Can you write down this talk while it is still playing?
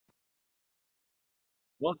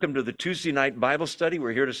Welcome to the Tuesday night Bible study.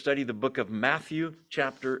 We're here to study the book of Matthew,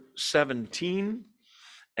 chapter 17.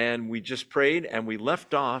 And we just prayed and we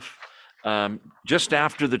left off just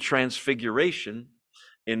after the transfiguration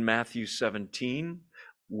in Matthew 17,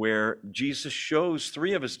 where Jesus shows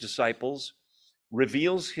three of his disciples,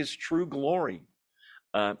 reveals his true glory.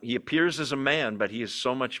 He appears as a man, but he is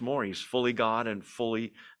so much more. He's fully God and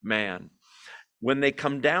fully man. When they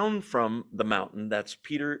come down from the mountain, that's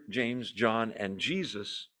Peter, James, John, and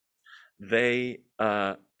Jesus, they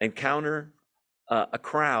encounter a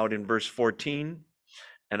crowd in verse 14,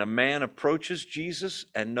 and a man approaches Jesus,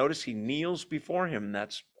 and notice he kneels before him.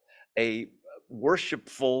 That's a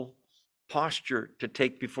worshipful posture to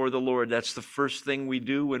take before the Lord. That's the first thing we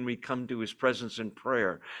do when we come to his presence in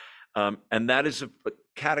prayer. And that is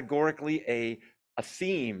categorically a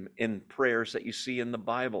theme in prayers that you see in the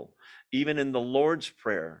Bible. Even in the Lord's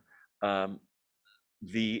Prayer, it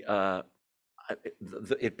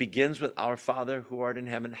begins with our Father who art in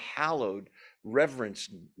heaven, hallowed, reverence,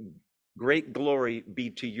 great glory be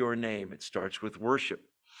to your name. It starts with worship.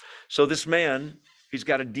 So this man, he's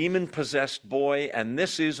got a demon-possessed boy, and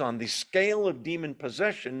this is on the scale of demon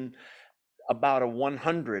possession about a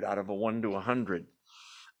 100 out of a 1 to 100.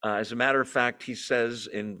 As a matter of fact, he says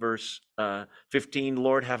in verse 15,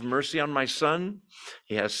 Lord, have mercy on my son.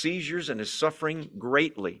 He has seizures and is suffering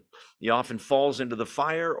greatly. He often falls into the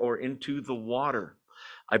fire or into the water.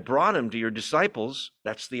 I brought him to your disciples.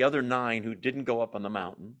 That's the other 9 who didn't go up on the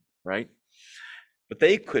mountain, right? But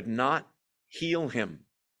they could not heal him.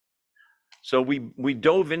 So we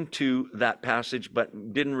dove into that passage,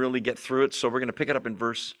 but didn't really get through it. So we're going to pick it up in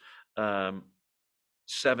verse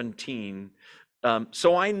 17.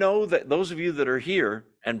 So I know that those of you that are here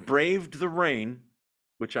and braved the rain,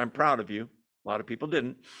 which I'm proud of you, a lot of people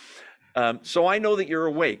didn't. So I know that you're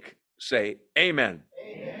awake. Say amen.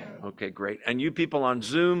 Amen. Okay, great. And you people on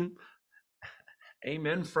Zoom,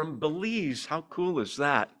 amen from Belize. How cool is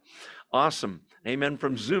that? Awesome. Amen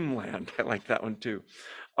from Zoom land. I like that one too.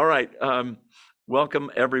 All right. Welcome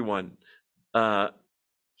everyone.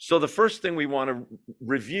 So the first thing we want to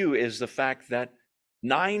review is the fact that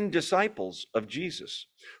 9 disciples of Jesus,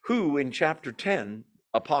 who in chapter 10,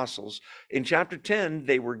 apostles, in chapter 10,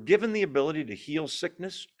 they were given the ability to heal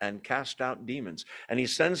sickness and cast out demons. And he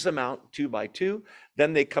sends them out 2 by 2.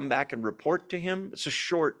 Then they come back and report to him. It's a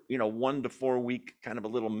short, 1 to 4 week kind of a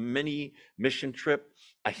little mini mission trip,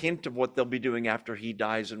 a hint of what they'll be doing after he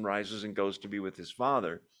dies and rises and goes to be with his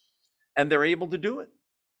Father. And they're able to do it.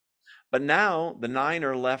 But now the 9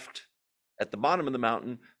 are left at the bottom of the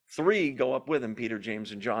mountain. 3 go up with him, Peter,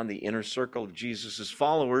 James, and John, the inner circle of Jesus's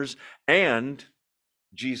followers, and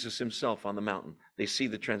Jesus himself on the mountain. They see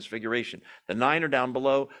the transfiguration. The 9 are down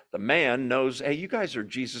below. The man knows, hey, you guys are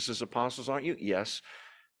Jesus's apostles, aren't you? Yes.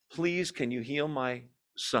 Please, can you heal my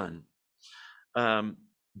son?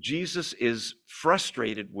 Jesus is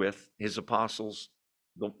frustrated with his apostles,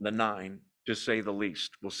 the 9, to say the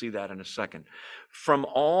least. We'll see that in a second. From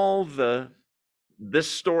all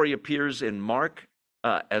this story appears in Mark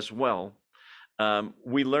as well.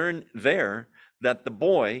 We learn there that the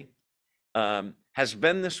boy has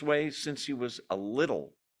been this way since he was a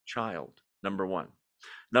little child, number 1.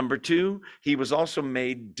 Number 2, he was also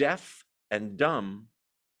made deaf and dumb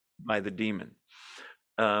by the demon.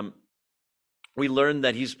 We learn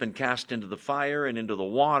that he's been cast into the fire and into the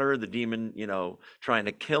water, the demon, trying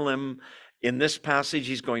to kill him. In this passage,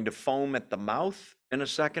 he's going to foam at the mouth in a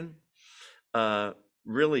second.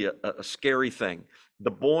 Really a scary thing. The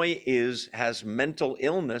boy has mental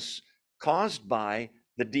illness caused by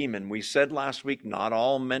the demon. We said last week, not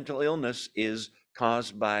all mental illness is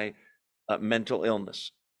caused by mental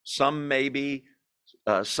illness. Some maybe,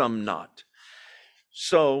 some not.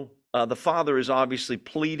 So the Father is obviously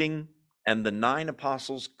pleading, and the 9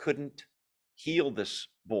 apostles couldn't heal this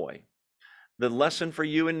boy. The lesson for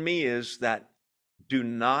you and me is that do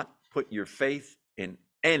not put your faith in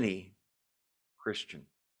any Christian.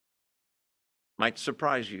 Might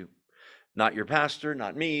surprise you. Not your pastor,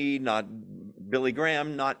 not me, not Billy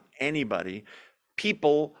Graham, not anybody.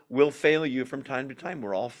 People will fail you from time to time.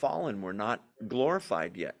 We're all fallen. We're not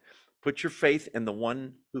glorified yet. Put your faith in the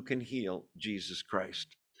one who can heal, Jesus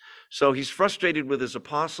Christ. So he's frustrated with his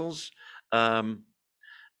apostles. Let's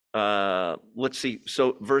see.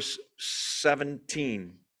 So verse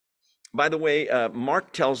 17. By the way,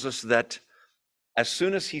 Mark tells us that as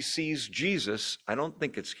soon as he sees Jesus, I don't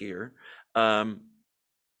think it's here. As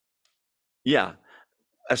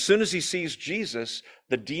soon as he sees Jesus,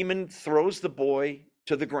 the demon throws the boy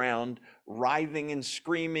to the ground, writhing and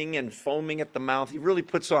screaming and foaming at the mouth. He really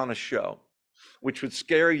puts on a show, which would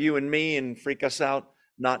scare you and me and freak us out.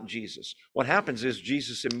 not Jesus. What happens is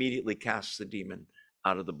Jesus immediately casts the demon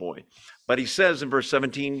out of the boy. But he says in verse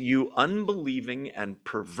 17, "You unbelieving and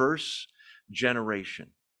perverse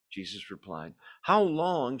generation," Jesus replied, "how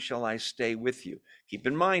long shall I stay with you?" Keep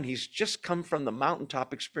in mind, he's just come from the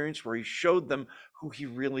mountaintop experience where he showed them who he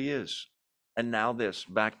really is. And now this,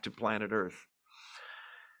 back to planet Earth.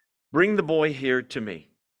 "Bring the boy here to me."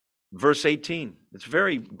 Verse 18, it's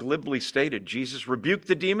very glibly stated. Jesus rebuked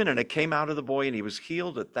the demon and it came out of the boy and he was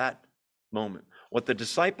healed at that moment. What the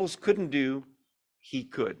disciples couldn't do, he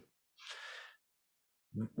could.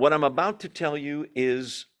 What I'm about to tell you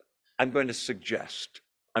is, I'm going to suggest.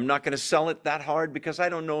 I'm not going to sell it that hard because I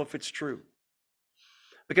don't know if it's true.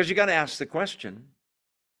 Because you got to ask the question,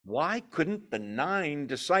 why couldn't the 9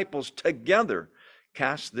 disciples together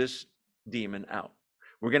cast this demon out?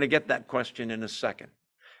 We're going to get that question in a second.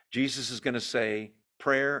 Jesus is going to say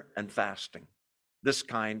prayer and fasting. This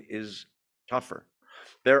kind is tougher.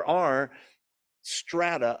 There are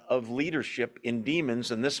strata of leadership in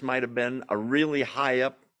demons, and this might have been a really high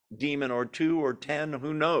up demon or 2 or 10,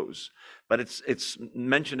 who knows? But it's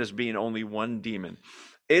mentioned as being only one demon.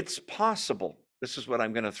 It's possible, this is what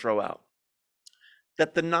I'm going to throw out,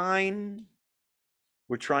 that the 9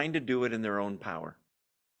 were trying to do it in their own power,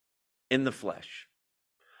 in the flesh.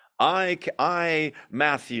 I,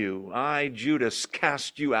 Matthew, I, Judas,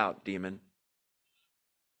 cast you out, demon.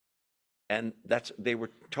 And they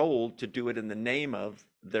were told to do it in the name of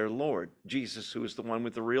their Lord, Jesus, who is the one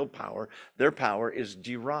with the real power. Their power is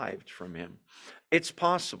derived from him. It's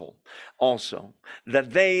possible also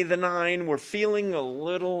that they, the 9, were feeling a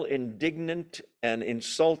little indignant and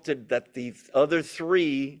insulted that the other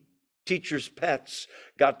 3 teachers' pets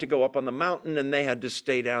got to go up on the mountain and they had to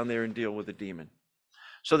stay down there and deal with the demon.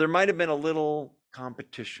 So there might have been a little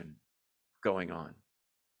competition going on.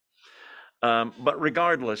 But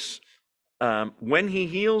regardless, when he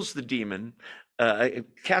heals the demon,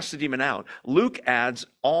 casts the demon out, Luke adds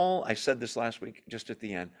all, I said this last week, just at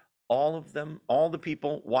the end, all of them, all the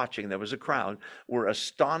people watching, there was a crowd, were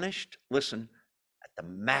astonished, listen, at the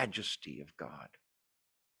majesty of God.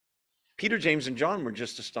 Peter, James, and John were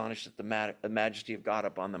just astonished at the majesty of God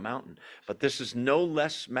up on the mountain. But this is no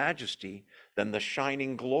less majesty than the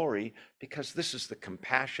shining glory, because this is the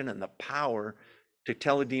compassion and the power to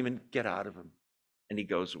tell a demon, get out of him. And he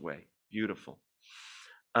goes away. Beautiful.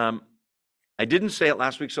 I didn't say it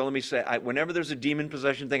last week, so let me say, whenever there's a demon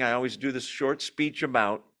possession thing, I always do this short speech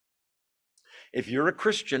about, if you're a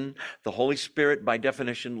Christian, the Holy Spirit, by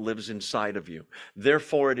definition, lives inside of you.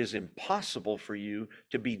 Therefore, it is impossible for you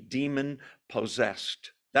to be demon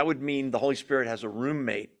possessed. That would mean the Holy Spirit has a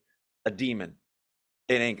roommate, a demon.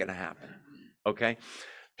 It ain't going to happen. Okay?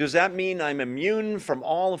 Does that mean I'm immune from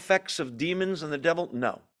all effects of demons and the devil?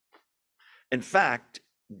 No. In fact,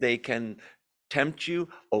 they can tempt you,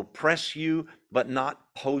 oppress you, but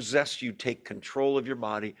not possess you, take control of your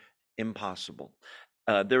body. Impossible.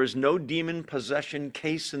 There is no demon possession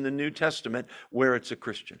case in the New Testament where it's a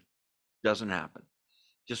Christian. Doesn't happen.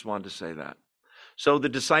 Just wanted to say that. So the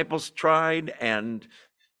disciples tried and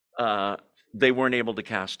they weren't able to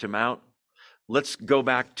cast him out. Let's go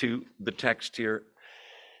back to the text here.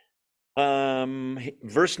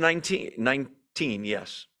 Verse 19,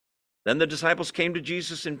 yes. Then the disciples came to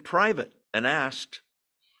Jesus in private and asked,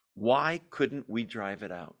 why couldn't we drive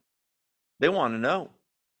it out? They want to know.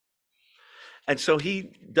 And so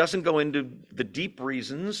he doesn't go into the deep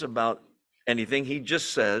reasons about anything. He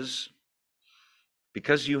just says,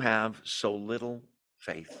 because you have so little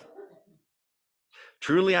faith.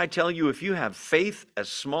 Truly, I tell you, if you have faith as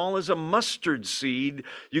small as a mustard seed,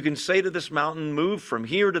 you can say to this mountain, move from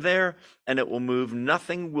here to there, and it will move.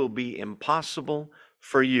 Nothing will be impossible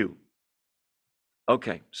for you.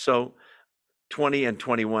 Okay, so 20 and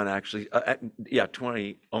 21 actually,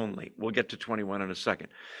 20 only. We'll get to 21 in a second.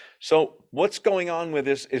 So what's going on with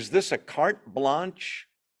this? Is this a carte blanche?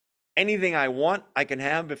 Anything I want, I can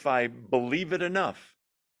have if I believe it enough?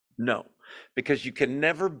 No, because you can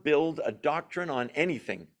never build a doctrine on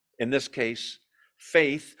anything, in this case,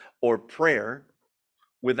 faith or prayer,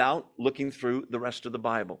 without looking through the rest of the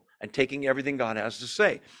Bible and taking everything God has to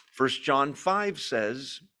say. 1 John 5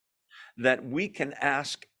 says that we can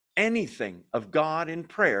ask anything of God in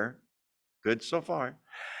prayer, good so far,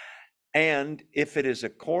 and if it is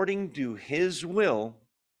according to his will,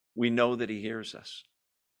 we know that he hears us.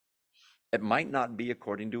 It might not be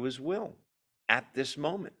according to his will at this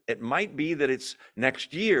moment. It might be that it's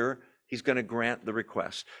next year he's going to grant the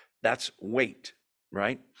request. That's wait,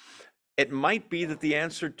 right? It might be that the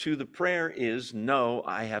answer to the prayer is, no,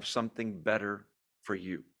 I have something better for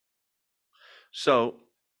you. So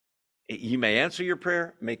he may answer your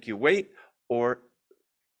prayer, make you wait, or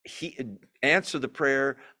he answer the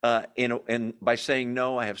prayer and by saying,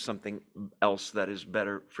 no, I have something else that is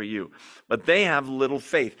better for you. But they have little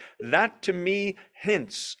faith. That to me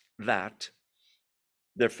hints that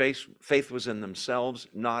their faith was in themselves,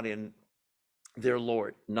 not in their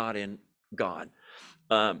Lord, not in God.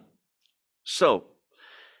 So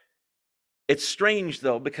it's strange,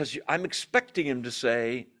 though, because I'm expecting him to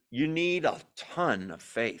say, you need a ton of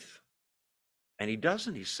faith. And he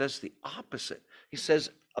doesn't. He says the opposite. He says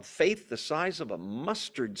a faith the size of a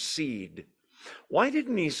mustard seed. Why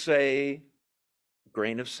didn't he say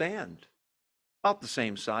grain of sand? About the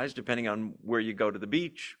same size, depending on where you go to the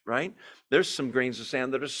beach, right? There's some grains of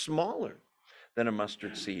sand that are smaller than a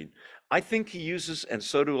mustard seed. I think he uses, and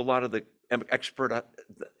so do a lot of the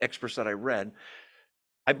experts that I read,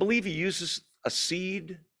 I believe he uses a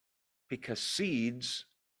seed because seeds,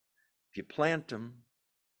 if you plant them,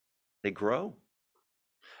 they grow.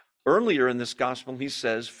 Earlier in this gospel, he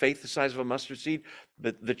says, faith the size of a mustard seed,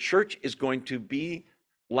 the church is going to be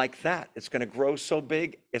like that. It's going to grow so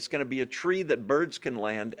big, it's going to be a tree that birds can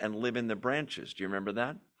land and live in the branches. Do you remember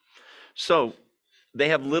that? So they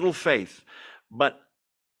have little faith, but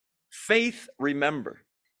faith, remember,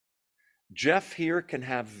 Jeff here can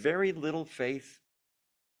have very little faith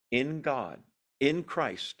in God, in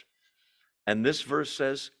Christ. And this verse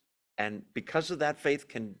says, and because of that faith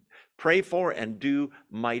can pray for and do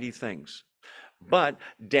mighty things. But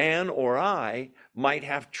Dan or I might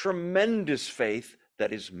have tremendous faith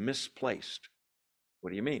that is misplaced. What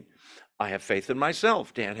do you mean? I have faith in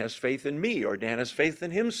myself. Dan has faith in me, or Dan has faith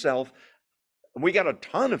in himself. We got a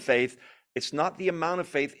ton of faith. It's not the amount of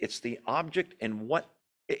faith, it's the object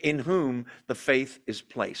in whom the faith is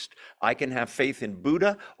placed. I can have faith in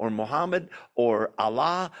Buddha or Muhammad or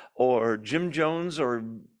Allah or Jim Jones or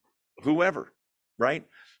whoever, right?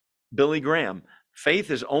 Billy Graham. Faith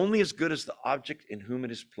is only as good as the object in whom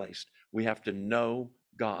it is placed. We have to know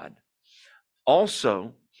God.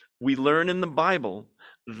 Also, we learn in the Bible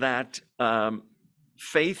that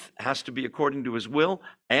faith has to be according to his will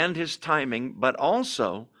and his timing, but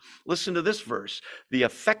also, listen to this verse, the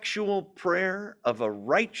effectual prayer of a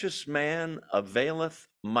righteous man availeth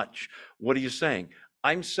much. What are you saying?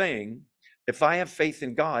 I'm saying, if I have faith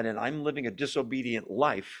in God and I'm living a disobedient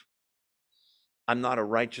life, I'm not a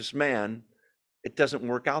righteous man. It doesn't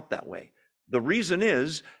work out that way. The reason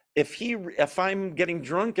is, if I'm getting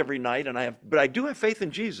drunk every night but I do have faith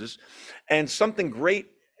in Jesus, and something great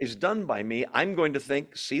is done by me, I'm going to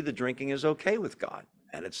think, see, the drinking is okay with God,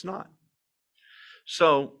 and it's not.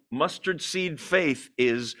 So mustard seed faith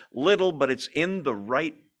is little, but it's in the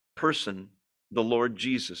right person, the Lord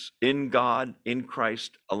Jesus, in God, in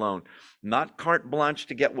Christ alone. Not carte blanche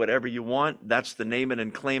to get whatever you want. That's the name it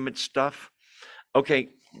and claim it stuff. Okay,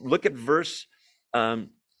 look at verse 21.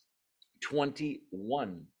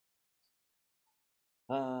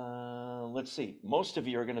 Let's see. Most of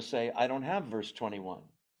you are going to say, I don't have verse 21.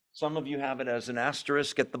 Some of you have it as an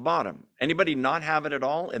asterisk at the bottom. Anybody not have it at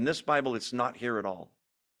all? In this Bible, it's not here at all.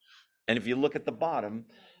 And if you look at the bottom,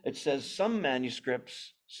 it says some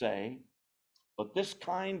manuscripts say, but this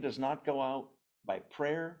kind does not go out by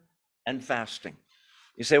prayer and fasting.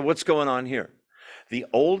 You say, what's going on here? The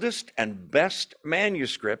oldest and best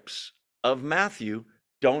manuscripts of Matthew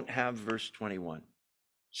don't have verse 21.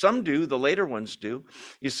 Some do, the later ones do.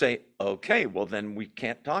 You say, okay, well then we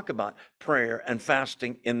can't talk about prayer and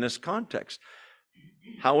fasting in this context.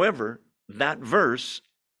 However, that verse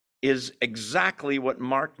is exactly what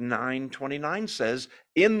Mark 9:29 says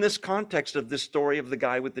in this context of this story of the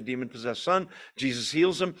guy with the demon-possessed son. Jesus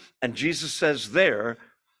heals him, and Jesus says there,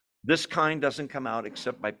 this kind doesn't come out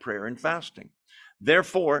except by prayer and fasting.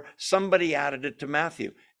 Therefore, somebody added it to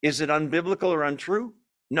Matthew. Is it unbiblical or untrue?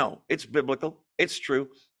 No, it's biblical, it's true,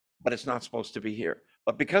 but it's not supposed to be here.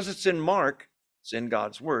 But because it's in Mark, it's in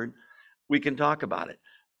God's word, we can talk about it.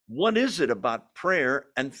 What is it about prayer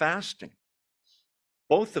and fasting?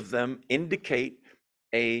 Both of them indicate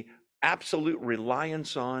an absolute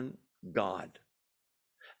reliance on God.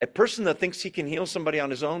 A person that thinks he can heal somebody on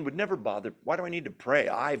his own would never bother. Why do I need to pray?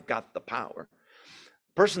 I've got the power.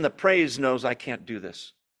 A person that prays knows, I can't do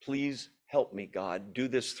this. Please help me, God. Do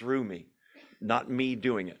this through me, not me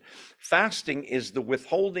doing it. Fasting is the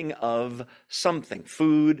withholding of something,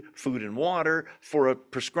 food and water, for a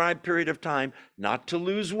prescribed period of time, not to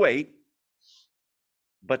lose weight,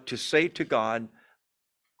 but to say to God,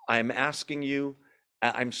 I'm asking you,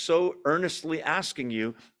 I'm so earnestly asking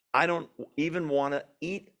you, I don't even want to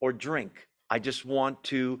eat or drink. I just want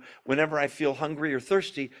to, whenever I feel hungry or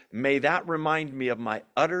thirsty, may that remind me of my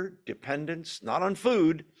utter dependence, not on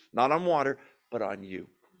food, not on water, but on you.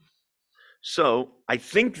 So I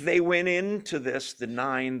think they went into this, the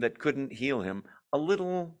 9 that couldn't heal him, a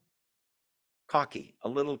little cocky, a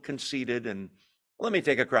little conceited, and let me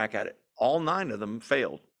take a crack at it. All 9 of them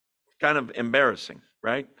failed. Kind of embarrassing,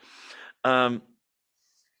 right?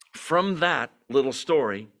 From that little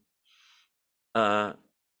story,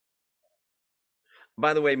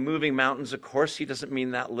 by the way, moving mountains, of course, he doesn't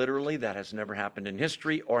mean that literally. That has never happened in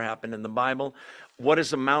history or happened in the Bible. What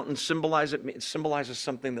does a mountain symbolize? It symbolizes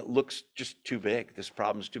something that looks just too big. This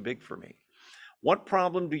problem's too big for me. What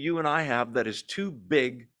problem do you and I have that is too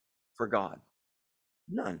big for God?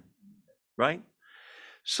 None, right?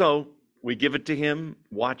 So we give it to him,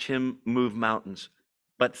 watch him move mountains.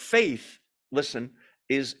 But faith, listen,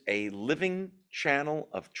 is a living channel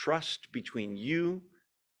of trust between you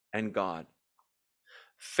and God.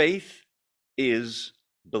 Faith is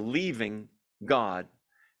believing God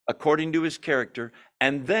according to his character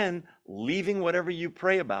and then leaving whatever you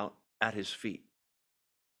pray about at his feet.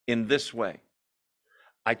 In this way,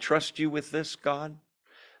 I trust you with this, God.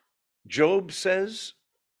 Job says,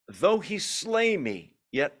 though he slay me,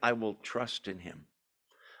 yet I will trust in him.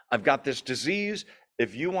 I've got this disease.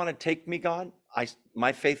 If you want to take me, God,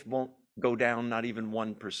 my faith won't go down, not even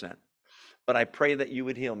 1%. But I pray that you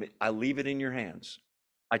would heal me. I leave it in your hands.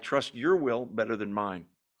 I trust your will better than mine.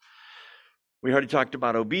 We already talked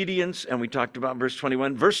about obedience, and we talked about verse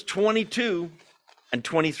 21. Verse 22 and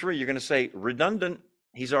 23, you're going to say, redundant.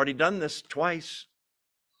 He's already done this twice.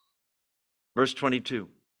 Verse 22.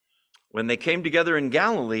 When they came together in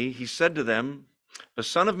Galilee, he said to them, the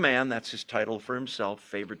Son of Man, that's his title for himself,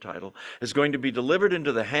 favorite title, is going to be delivered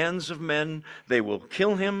into the hands of men. They will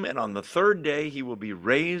kill him, and on the 3rd day he will be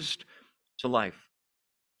raised to life.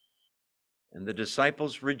 And the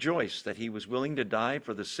disciples rejoiced that he was willing to die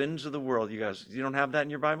for the sins of the world. You guys, you don't have that in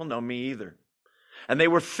your Bible? No, me either. And they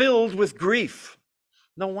were filled with grief.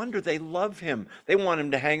 No wonder they love him. They want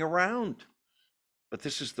him to hang around. But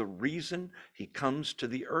this is the reason he comes to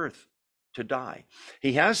the earth, to die.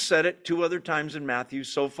 He has said it 2 other times in Matthew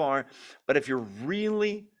so far, but if you're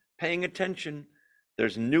really paying attention,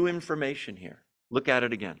 there's new information here. Look at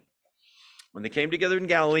it again. When they came together in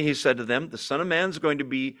Galilee, he said to them, the Son of Man is going to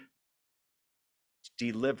be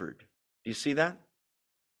delivered. Do you see that?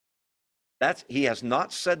 He has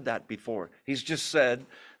not said that before. He's just said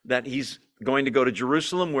that he's going to go to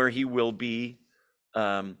Jerusalem where he will be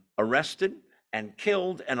arrested and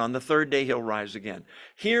killed, and on the 3rd day he'll rise again.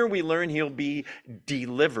 Here we learn he'll be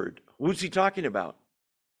delivered. Who's he talking about?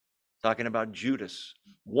 Talking about Judas.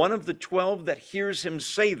 One of the 12 that hears him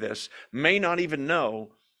say this may not even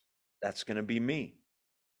know that's going to be me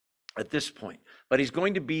at this point. But he's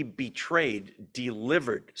going to be betrayed,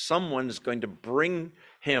 delivered. Someone is going to bring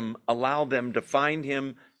him, allow them to find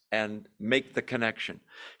him and make the connection.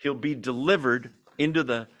 He'll be delivered into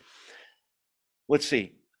the,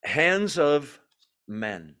 hands of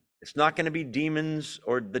men. It's not going to be demons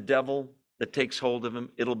or the devil that takes hold of him.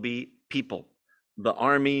 It'll be people, the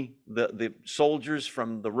army, the soldiers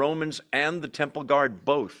from the Romans and the temple guard,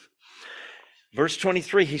 both. Verse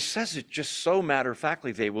 23, he says it just so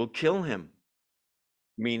matter-of-factly, they will kill him,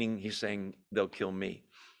 meaning he's saying they'll kill me.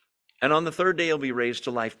 And on the 3rd day, he'll be raised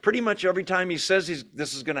to life. Pretty much every time he says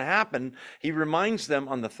this is going to happen, he reminds them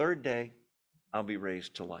on the 3rd day, I'll be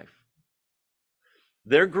raised to life.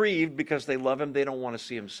 They're grieved because they love him. They don't want to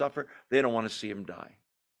see him suffer. They don't want to see him die.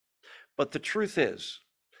 But the truth is,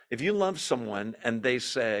 if you love someone and they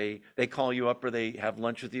call you up or they have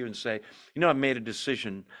lunch with you and say, I've made a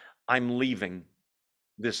decision. I'm leaving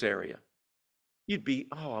this area. You'd be,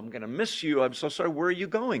 I'm going to miss you. I'm so sorry. Where are you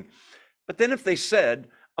going? But then if they said,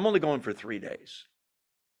 I'm only going for 3 days,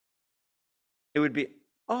 it would be,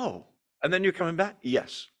 and then you're coming back?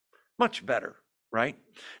 Yes, much better, right?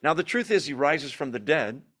 Now, the truth is he rises from the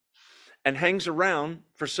dead and hangs around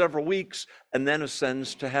for several weeks and then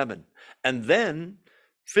ascends to heaven. And then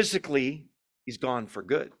physically, he's gone for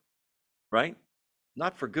good, right?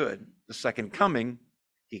 Not for good. The second coming,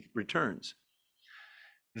 he returns.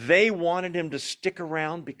 They wanted him to stick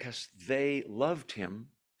around because they loved him.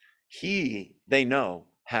 They know,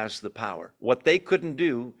 has the power. What they couldn't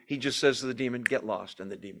do, he just says to the demon, get lost, and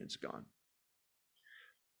the demon's gone.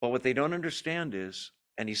 But what they don't understand is,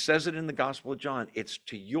 and he says it in the Gospel of John, it's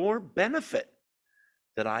to your benefit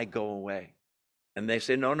that I go away. And they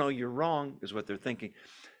say, no, you're wrong, is what they're thinking.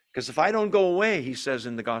 Because if I don't go away, he says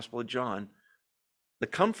in the Gospel of John, the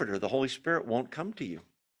Comforter, the Holy Spirit, won't come to you.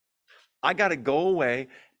 I got to go away,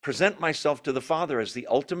 present myself to the Father as the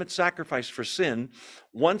ultimate sacrifice for sin.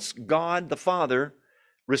 Once God the Father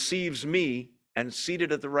receives me and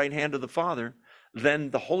seated at the right hand of the Father,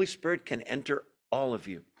 then the Holy Spirit can enter all of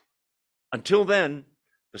you. Until then,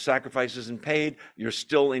 The sacrifice isn't paid. You're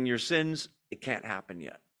still in your sins. It can't happen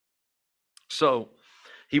yet. So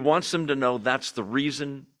he wants them to know that's the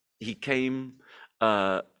reason he came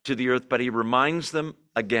to the earth. But he reminds them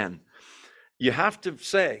again, you have to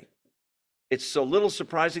say, it's so little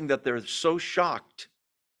surprising that they're so shocked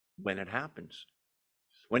when it happens.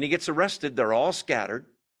 When he gets arrested, they're all scattered.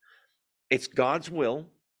 It's God's will.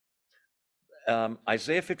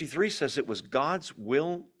 Isaiah 53 says it was God's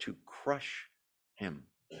will to crush him.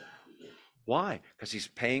 Why? Because he's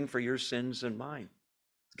paying for your sins and mine.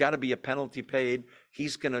 It's got to be a penalty paid.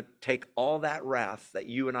 He's going to take all that wrath that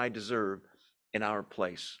you and I deserve in our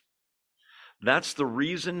place. That's the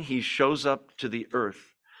reason he shows up to the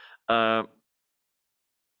earth.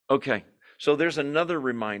 Okay, so there's another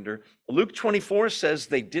reminder. Luke 24 says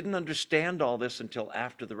they didn't understand all this until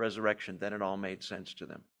after the resurrection. Then it all made sense to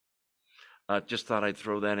them. Just thought I'd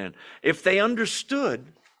throw that in. If they understood,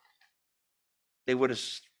 they would have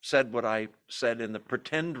said what I said in the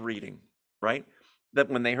pretend reading, right? That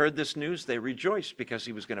when they heard this news, they rejoiced because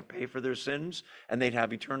he was going to pay for their sins and they'd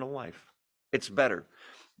have eternal life. It's better,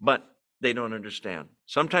 but they don't understand.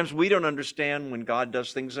 Sometimes we don't understand when God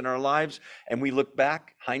does things in our lives and we look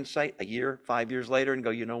back, hindsight, a year, 5 years later and go,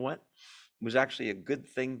 you know what? It was actually a good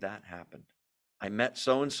thing that happened. I met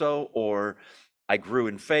so-and-so, or I grew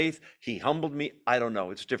in faith. He humbled me. I don't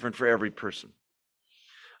know. It's different for every person.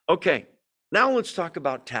 Okay, now let's talk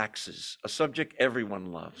about taxes, a subject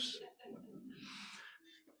everyone loves.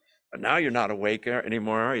 But now you're not awake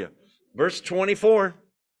anymore, are you? Verse 24.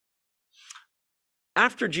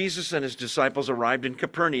 After Jesus and his disciples arrived in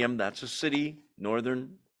Capernaum, that's a city,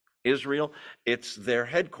 northern Israel, it's their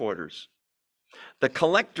headquarters. The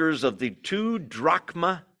collectors of the 2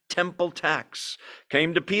 drachma temple tax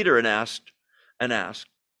came to Peter and asked,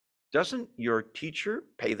 doesn't your teacher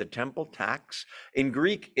pay the temple tax? In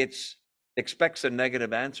Greek, it expects a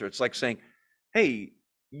negative answer. It's like saying, hey,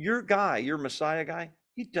 your Messiah guy,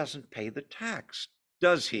 he doesn't pay the tax,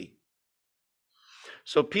 does he?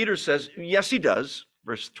 So Peter says, yes, he does.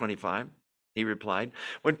 Verse 25, he replied.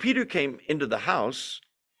 When Peter came into the house,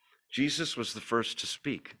 Jesus was the first to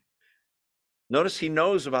speak. Notice he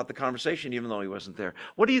knows about the conversation even though he wasn't there.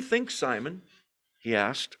 What do you think, Simon? He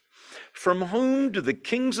asked. From whom do the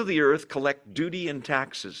kings of the earth collect duty and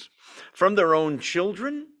taxes? From their own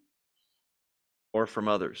children or from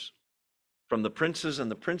others? From the princes and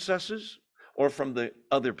the princesses or from the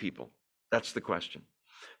other people? That's the question.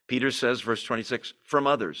 Peter says, verse 26, from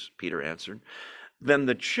others, Peter answered. Then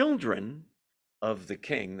the children of the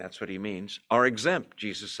king, that's what he means, are exempt,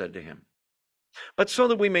 Jesus said to him. But so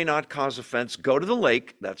that we may not cause offense, go to the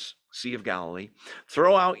lake, that's Sea of Galilee,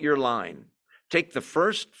 throw out your line. Take the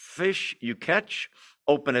first fish you catch,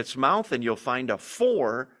 open its mouth, and you'll find a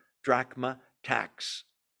 4 drachma tax.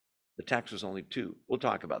 The tax was only 2. We'll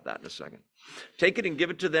talk about that in a second. Take it and give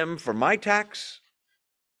it to them for my tax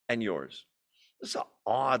and yours. This is an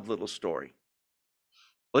odd little story.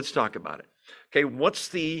 Let's talk about it. Okay, what's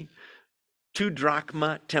the 2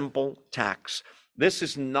 drachma temple tax? This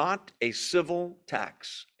is not a civil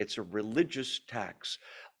tax. It's a religious tax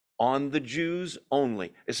on the Jews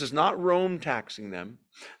only. This is not Rome taxing them.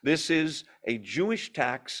 This is a Jewish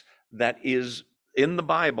tax that is in the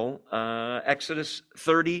Bible. Exodus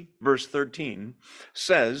 30, verse 13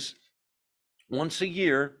 says, once a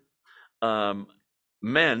year,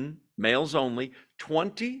 men, males only,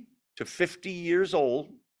 20 to 50 years old,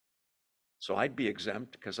 so I'd be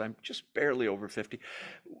exempt because I'm just barely over 50.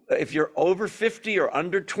 If you're over 50 or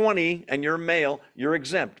under 20 and you're male, you're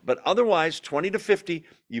exempt. But otherwise, 20 to 50,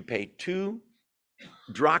 you pay 2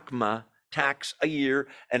 drachma tax a year,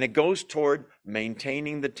 and it goes toward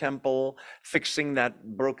maintaining the temple, fixing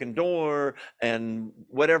that broken door, and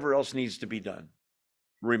whatever else needs to be done.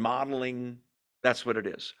 Remodeling, that's what it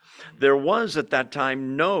is. There was at that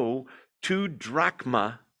time no 2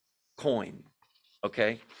 drachma coin,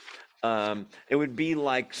 okay? It would be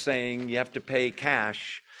like saying you have to pay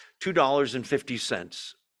cash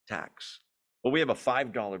 $2.50 tax. Well, we have a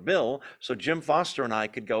 $5 bill, so Jim Foster and I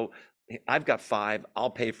could go, I've got 5, I'll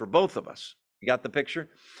pay for both of us. You got the picture?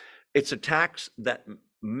 It's a tax that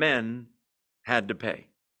men had to pay.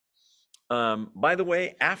 By the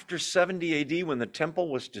way, after 70 AD, when the temple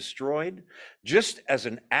was destroyed, just as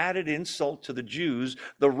an added insult to the Jews,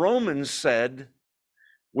 the Romans said,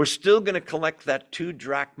 we're still going to collect that 2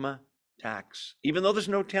 drachma tax, even though there's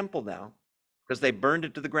no temple now, because they burned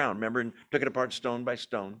it to the ground, remember, and took it apart stone by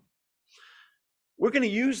stone. We're going to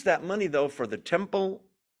use that money, though, for the temple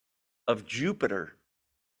of Jupiter,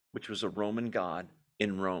 which was a Roman god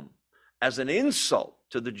in Rome, as an insult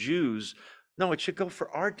to the Jews. No, it should go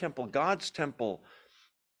for our temple, God's temple.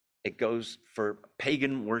 It goes for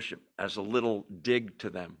pagan worship as a little dig to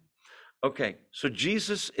them. Okay, so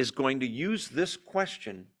Jesus is going to use this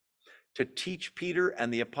question to teach Peter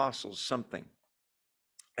and the apostles something.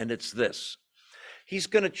 And it's this. He's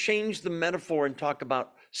going to change the metaphor and talk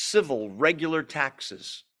about civil, regular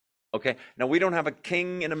taxes. Okay, now we don't have a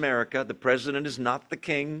king in America. The president is not the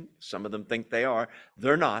king. Some of them think they are.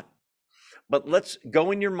 They're not. But let's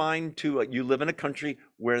go in your mind to you live in a country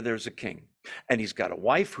where there's a king, and he's got a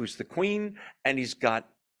wife who's the queen, and he's got,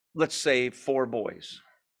 let's say, 4 boys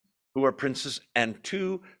who are princes and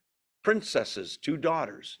 2 princesses, 2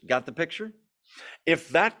 daughters. Got the picture? If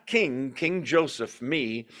that king, King Joseph,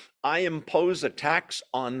 me, I impose a tax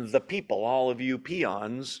on the people, all of you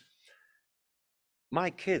peons, my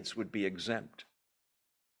kids would be exempt.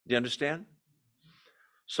 Do you understand?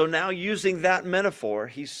 So now using that metaphor,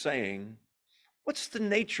 he's saying, what's the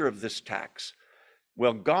nature of this tax?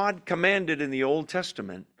 Well, God commanded in the Old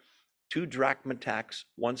Testament 2 drachma tax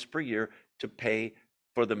once per year to pay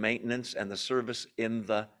for the maintenance and the service in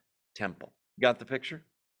the temple. Got the picture?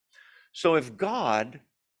 So if God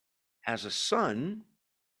has a son,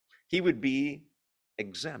 he would be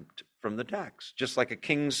exempt from the tax, just like a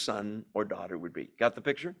king's son or daughter would be. Got the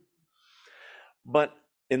picture? But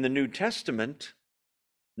in the New Testament,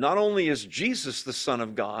 not only is Jesus the Son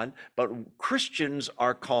of God, but Christians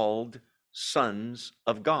are called sons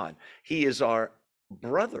of God. He is our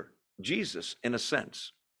brother, Jesus, in a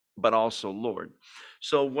sense, but also Lord.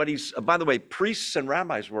 So what he's, by the way, priests and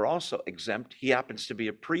rabbis were also exempt. He happens to be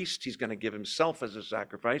a priest. He's going to give himself as a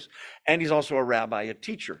sacrifice. And he's also a rabbi, a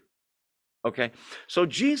teacher. Okay, so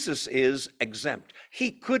Jesus is exempt. He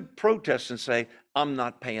could protest and say, I'm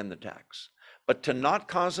not paying the tax. But to not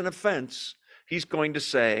cause an offense, he's going to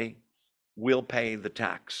say, we'll pay the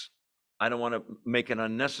tax. I don't want to make an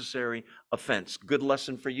unnecessary offense. Good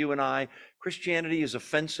lesson for you and I. Christianity is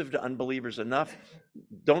offensive to unbelievers enough.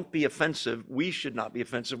 Don't be offensive. We should not be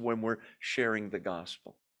offensive when we're sharing the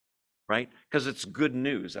gospel, right? Because it's good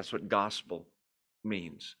news. That's what gospel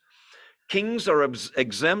means. Kings are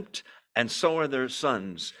exempt, and so are their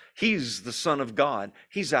sons. He's the Son of God.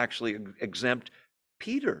 He's actually exempt.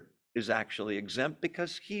 Peter is actually exempt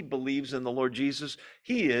because he believes in the Lord Jesus.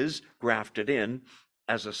 He is grafted in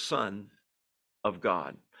as a son of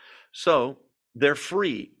God. So they're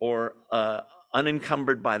free or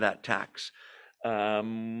unencumbered by that tax.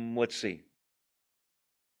 Let's see.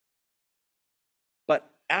 But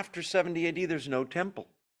after 70 AD, there's no temple.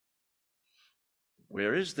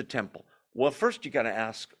 Where is the temple? Well, first you got to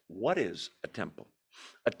ask, what is a temple?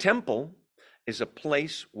 A temple is a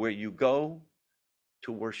place where you go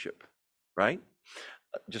to worship, right?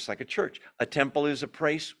 Just like a church. A temple is a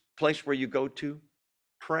place where you go to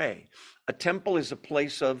pray. A temple is a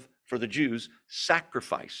place of, for the Jews,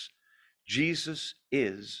 sacrifice. Jesus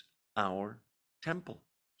is our temple.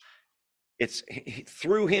 It's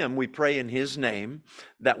through him we pray in his name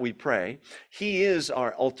that we pray. He is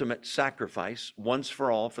our ultimate sacrifice once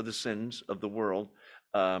for all for the sins of the world,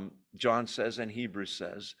 John says and Hebrews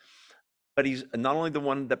says. But he's not only the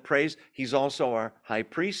one that prays, he's also our high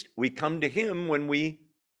priest. We come to him when we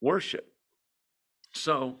worship.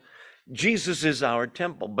 So Jesus is our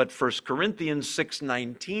temple. But 1 Corinthians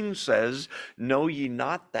 6:19 says, know ye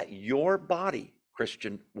not that your body,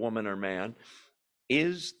 Christian woman or man,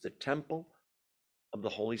 is the temple of the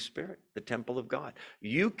Holy Spirit, the temple of God.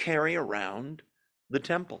 You carry around the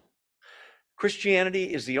temple.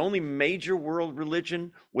 Christianity is the only major world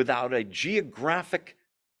religion without a geographic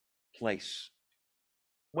place.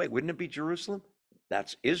 Wait, wouldn't it be Jerusalem?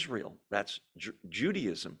 That's Israel. That's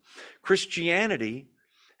Judaism. Christianity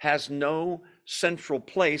has no central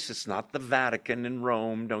place. It's not the Vatican in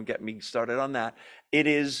Rome. Don't get me started on that. It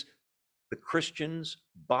is the Christian's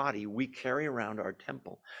body. We carry around our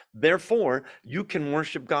temple. Therefore, you can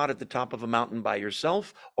worship God at the top of a mountain by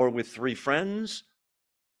yourself or with 3 friends.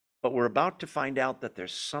 But we're about to find out that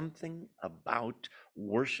there's something about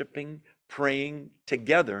worshiping, praying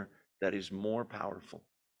together that is more powerful.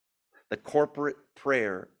 The corporate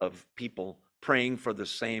prayer of people praying for the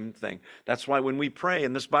same thing. That's why when we pray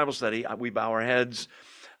in this Bible study, we bow our heads.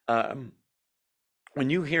 When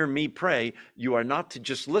you hear me pray, you are not to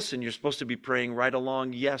just listen. You're supposed to be praying right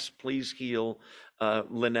along. Yes, please heal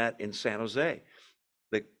Lynette in San Jose.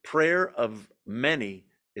 The prayer of many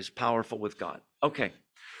is powerful with God. Okay,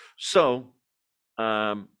 so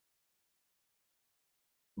by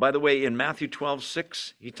the way, in Matthew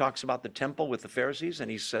 12:6, he talks about the temple with the Pharisees,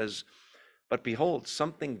 and he says, but behold,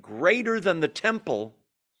 something greater than the temple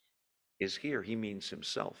is here. He means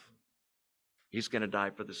himself. He's going to die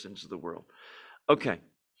for the sins of the world. Okay,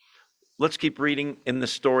 let's keep reading in the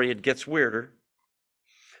story. It gets weirder.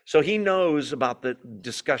 So he knows about the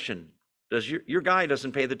discussion. Does your guy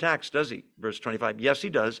doesn't pay the tax, does he? Verse 25. Yes, he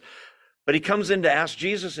does. But he comes in to ask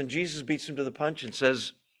Jesus, and Jesus beats him to the punch and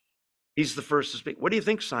says, he's the first to speak. What do you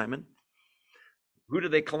think, Simon? Who do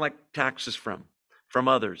they collect taxes from? From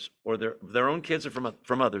others, or their own kids, or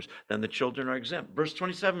from others? Then the children are exempt. Verse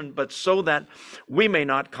 27, but so that we may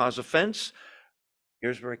not cause offense.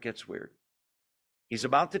 Here's where it gets weird. He's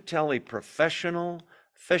about to tell a professional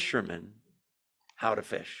fisherman how to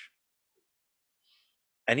fish.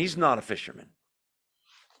 And he's not a fisherman.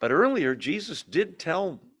 But earlier, Jesus did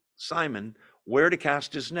tell Simon where to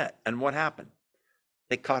cast his net. And what happened?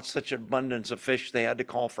 They caught such abundance of fish, they had to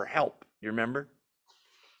call for help. You remember?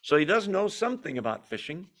 So he does know something about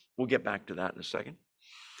fishing. We'll get back to that in a second.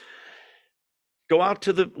 Go out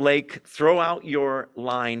to the lake, throw out your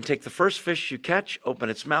line, take the first fish you catch, open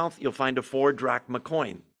its mouth, you'll find a 4 drachma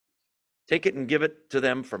coin. Take it and give it to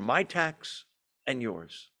them for my tax and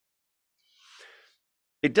yours.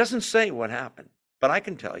 It doesn't say what happened, but I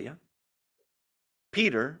can tell you.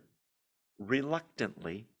 Peter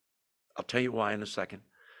reluctantly, I'll tell you why in a second,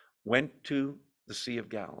 went to the Sea of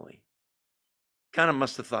Galilee. Kind of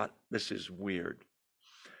must have thought, this is weird.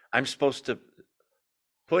 I'm supposed to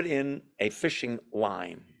put in a fishing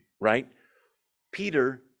line, right?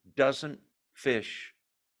 Peter doesn't fish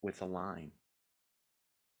with a line.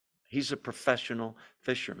 He's a professional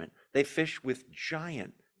fisherman. They fish with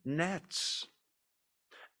giant nets.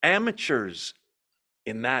 Amateurs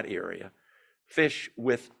in that area fish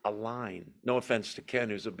with a line. No offense to Ken,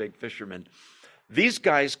 who's a big fisherman. These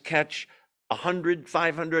guys catch 100,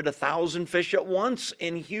 500, 1,000 fish at once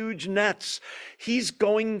in huge nets. He's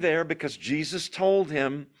going there because Jesus told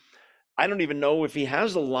him, I don't even know if he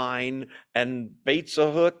has a line and baits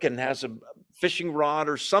a hook and has a fishing rod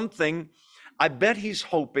or something. I bet he's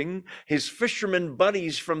hoping his fisherman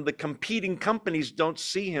buddies from the competing companies don't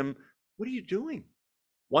see him. What are you doing?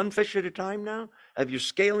 One fish at a time now? Have you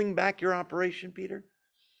scaling back your operation, Peter?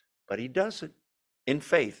 But he does it in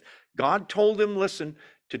faith. God told him, listen,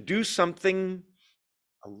 to do something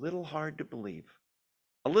a little hard to believe,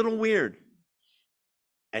 a little weird.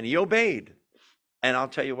 And he obeyed. And I'll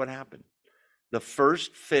tell you what happened. The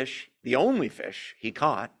first fish, the only fish he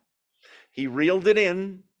caught, he reeled it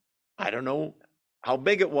in. I don't know how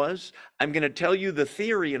big it was. I'm going to tell you the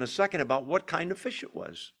theory in a second about what kind of fish it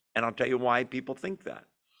was. And I'll tell you why people think that.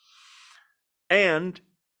 And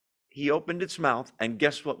he opened its mouth, and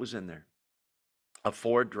guess what was in there? A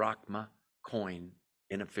 4 drachma coin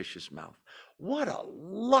in a fish's mouth. What a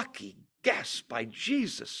lucky guess by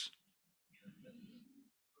Jesus.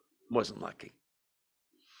 Wasn't lucky.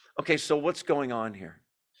 Okay, so what's going on here?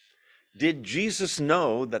 Did Jesus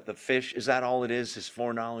know that the fish, is that all it is, his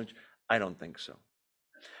foreknowledge? I don't think so.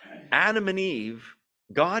 Adam and Eve,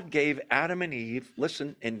 God gave Adam and Eve,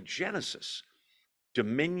 listen, in Genesis,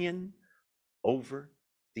 dominion over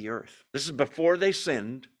the earth. This is before they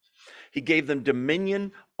sinned. He gave them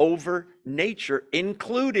dominion over nature,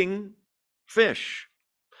 including fish.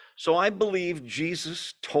 So I believe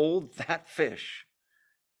Jesus told that fish,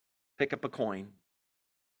 pick up a coin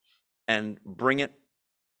and bring it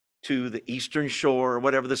to the eastern shore, or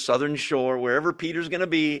whatever, the southern shore, wherever Peter's going to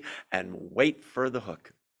be, and wait for the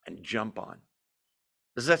hook and jump on.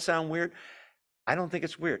 Does that sound weird? I don't think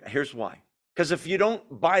it's weird. Here's why. Because if you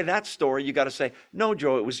don't buy that story, you got to say, no,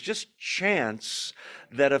 Joe, it was just chance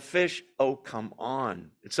that a fish, oh, come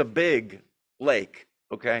on. It's a big lake,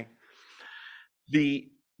 okay? The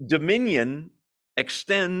dominion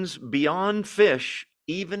extends beyond fish,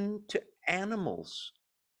 even to animals.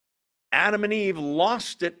 Adam and Eve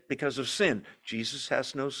lost it because of sin. Jesus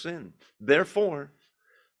has no sin. Therefore,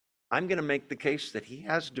 I'm going to make the case that he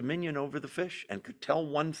has dominion over the fish and could tell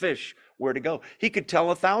one fish where to go. He could tell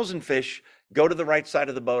 1,000 fish, go to the right side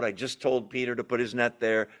of the boat. I just told Peter to put his net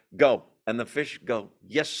there. Go. And the fish go,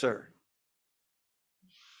 yes, sir.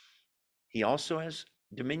 He also has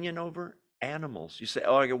dominion over animals. You say,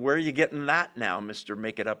 oh, where are you getting that now, Mr.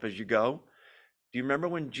 Make It Up As You Go? Do you remember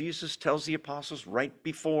when Jesus tells the apostles right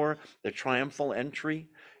before the triumphal entry,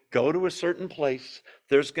 go to a certain place,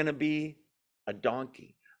 there's going to be a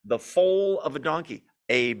donkey, the foal of a donkey,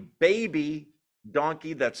 a baby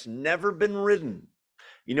donkey that's never been ridden.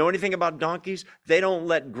 You know anything about donkeys? They don't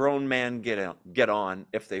let grown men get on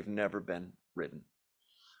if they've never been ridden.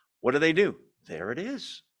 What do? There it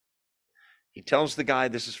is. He tells the guy,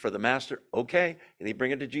 this is for the master. Okay. And they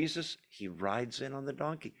bring it to Jesus. He rides in on the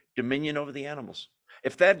donkey. Dominion over the animals.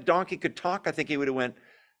 If that donkey could talk, I think he would have went,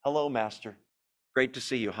 hello, master. Great to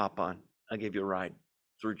see you. Hop on. I'll give you a ride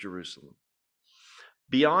through Jerusalem.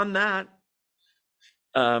 Beyond that,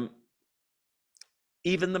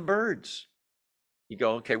 even the birds. You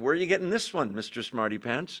go, okay, where are you getting this one, Mr. Smarty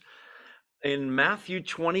Pants? In Matthew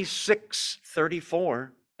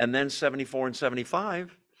 26:34, and then 74 and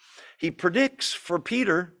 75, he predicts for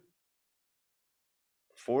Peter,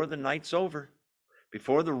 before the night's over,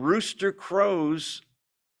 before the rooster crows,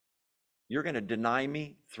 you're going to deny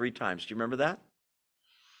me 3 times. Do you remember that?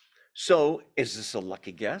 So is this a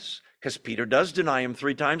lucky guess? Because Peter does deny him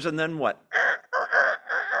 3 times, and then what?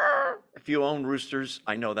 If you own roosters,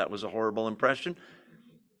 I know that was a horrible impression.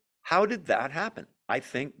 How did that happen? I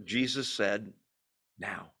think Jesus said,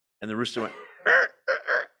 now. And the rooster went,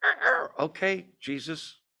 okay,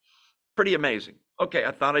 Jesus. Pretty amazing. Okay,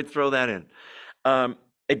 I thought I'd throw that in.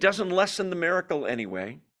 It doesn't lessen the miracle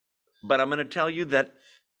anyway, but I'm going to tell you that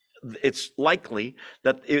it's likely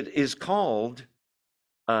that it is called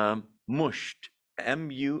musht,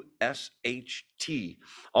 M-U-S-H-T,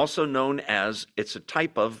 also known as, it's a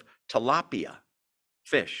type of tilapia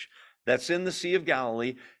fish that's in the Sea of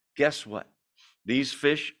Galilee. Guess what? These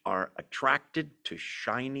fish are attracted to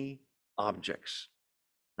shiny objects.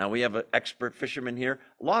 Now, we have an expert fisherman here.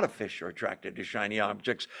 A lot of fish are attracted to shiny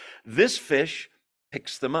objects. This fish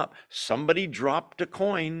picks them up. Somebody dropped a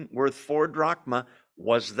coin worth 4 drachma.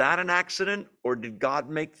 Was that an accident, or did God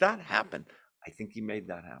make that happen? I think he made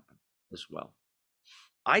that happen as well.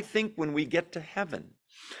 I think when we get to heaven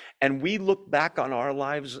and we look back on our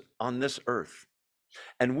lives on this earth,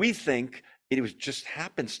 and we think it was just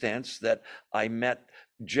happenstance that I met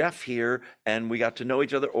Jeff here and we got to know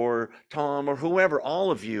each other, or Tom, or whoever,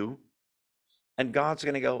 all of you, and God's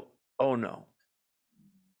going to go, oh no,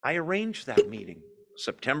 I arranged that meeting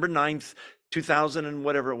September 9th, 2000 and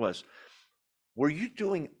whatever it was. Were you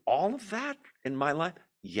doing all of that in my life?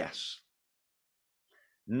 Yes.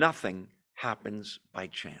 Nothing happens by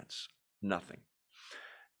chance. Nothing.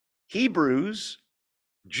 Hebrews,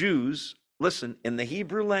 Jews, listen, in the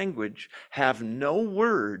Hebrew language, have no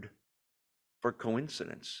word for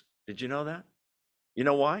coincidence. Did you know that? You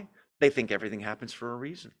know why? They think everything happens for a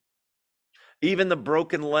reason. Even the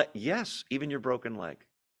broken leg, yes, even your broken leg.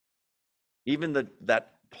 Even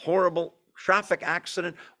that horrible traffic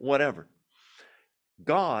accident, whatever.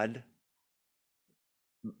 God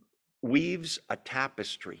weaves a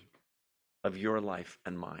tapestry of your life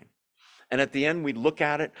and mine. And at the end, we look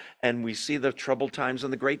at it and we see the troubled times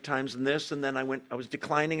and the great times and this. And then I was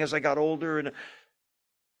declining as I got older. And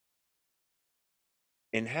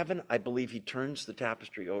in heaven, I believe he turns the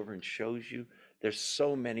tapestry over and shows you there's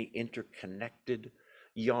so many interconnected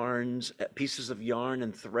yarns, pieces of yarn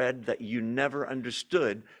and thread that you never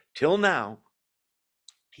understood till now.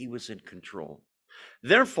 He was in control.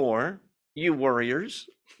 Therefore, you worriers,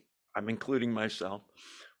 I'm including myself,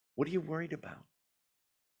 what are you worried about?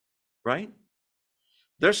 Right?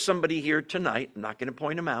 There's somebody here tonight, I'm not going to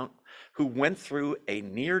point him out, who went through a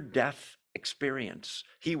near-death experience.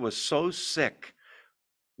 He was so sick,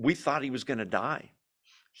 we thought he was going to die.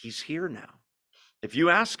 He's here now. If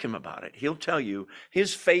you ask him about it, he'll tell you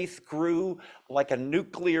his faith grew like a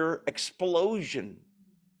nuclear explosion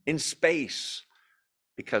in space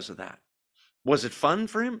because of that. Was it fun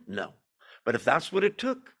for him? No. But if that's what it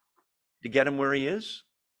took to get him where he is,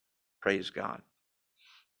 praise God.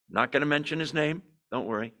 Not going to mention his name. Don't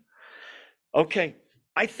worry. Okay.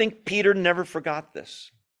 I think Peter never forgot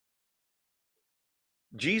this.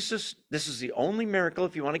 Jesus, this is the only miracle,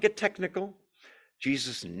 if you want to get technical,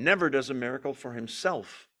 Jesus never does a miracle for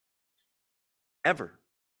himself. Ever.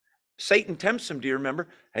 Satan tempts him, do you remember?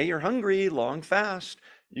 Hey, you're hungry, long fast.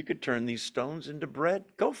 You could turn these stones into bread.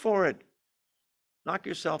 Go for it. Knock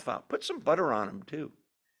yourself out. Put some butter on them too.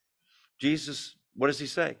 Jesus, what does he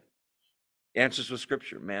say? He answers with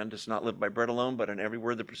scripture. Man does not live by bread alone, but on every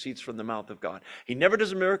word that proceeds from the mouth of God. He never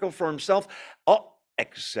does a miracle for himself,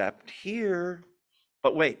 except here.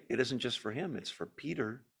 But wait, it isn't just for him. It's for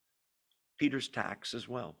Peter. Peter's tax as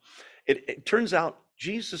well. It turns out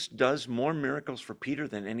Jesus does more miracles for Peter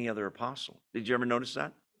than any other apostle. Did you ever notice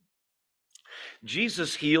that?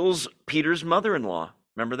 Jesus heals Peter's mother-in-law.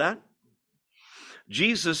 Remember that?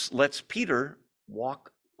 Jesus lets Peter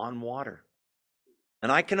walk on water.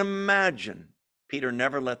 And I can imagine Peter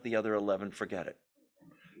never let the other 11 forget it.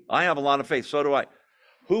 I have a lot of faith. So do I.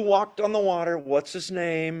 Who walked on the water? What's his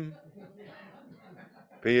name?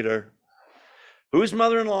 Peter. Whose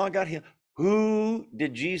mother-in-law got healed? Who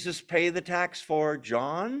did Jesus pay the tax for?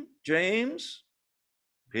 John? James?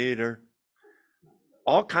 Peter.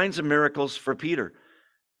 All kinds of miracles for Peter.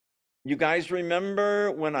 You guys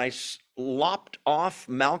remember when I lopped off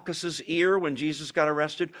Malchus's ear when Jesus got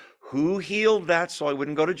arrested? Who healed that so I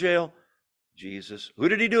wouldn't go to jail? Jesus. Who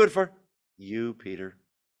did he do it for? You, Peter.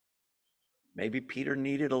 Maybe Peter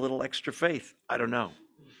needed a little extra faith. I don't know.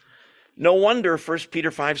 No wonder 1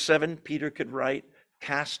 Peter 5:7, Peter could write,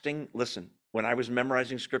 listen, when I was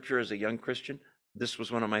memorizing scripture as a young Christian, this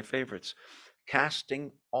was one of my favorites.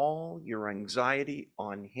 Casting all your anxiety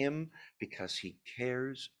on him because he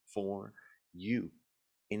cares for you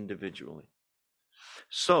individually.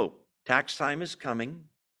 So, tax time is coming.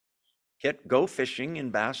 Go fishing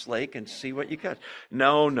in Bass Lake and see what you catch.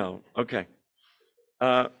 No. Okay.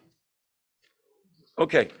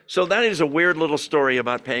 Okay, so that is a weird little story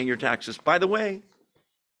about paying your taxes. By the way,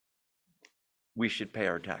 we should pay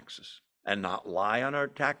our taxes and not lie on our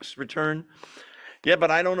tax return. Yeah,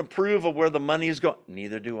 but I don't approve of where the money is going.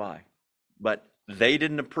 Neither do I. But they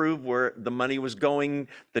didn't approve where the money was going.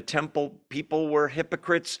 The temple people were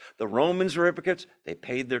hypocrites. The Romans were hypocrites. They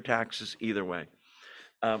paid their taxes either way.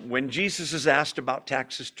 When Jesus is asked about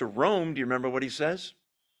taxes to Rome, do you remember what he says?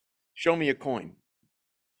 Show me a coin.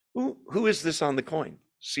 Who is this on the coin?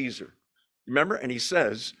 Caesar. Remember? And he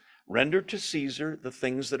says, render to Caesar the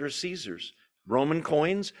things that are Caesar's. Roman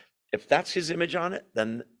coins, if that's his image on it,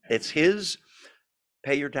 then it's his.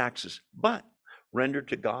 Pay your taxes. But render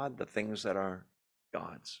to God the things that are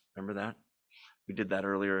God's. Remember that? We did that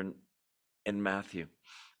earlier in Matthew.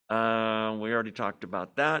 We already talked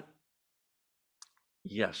about that.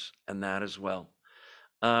 Yes, and that as well.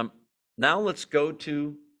 Now let's go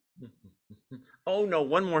to, oh no,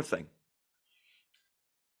 one more thing.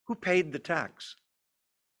 Who paid the tax?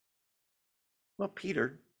 Well,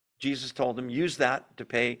 Peter. Jesus told him, use that to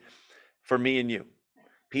pay for me and you.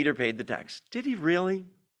 Peter paid the tax. Did he really?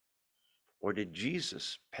 Or did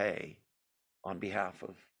Jesus pay on behalf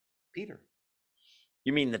of Peter?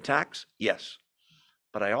 You mean the tax? Yes.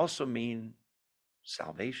 But I also mean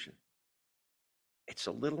salvation. It's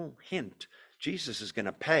a little hint. Jesus is going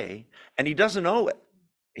to pay, and he doesn't owe it.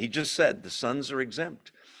 He just said the sons are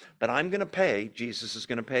exempt. But I'm going to pay. Jesus is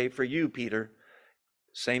going to pay for you, Peter.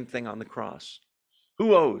 Same thing on the cross.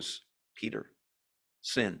 Who owes Peter?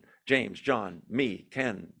 Sin. James, John, me,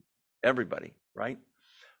 Ken, everybody, right?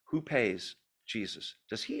 Who pays? Jesus.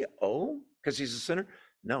 Does he owe because he's a sinner?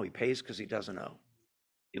 No, he pays because he doesn't owe.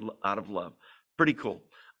 Out of love. Pretty cool.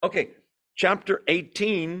 Okay, chapter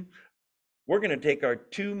 18. We're going to take our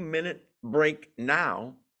 2-minute break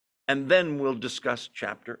now, and then we'll discuss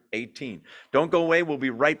chapter 18. Don't go away. We'll be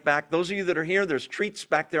right back. Those of you that are here, there's treats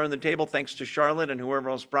back there on the table, thanks to Charlotte and whoever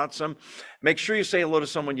else brought some. Make sure you say hello to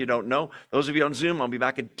someone you don't know. Those of you on Zoom, I'll be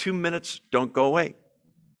back in 2 minutes. Don't go away.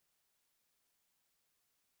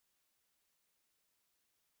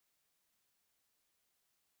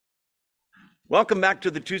 Welcome back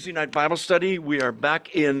to the Tuesday night Bible study. We are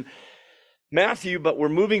back in Matthew, but we're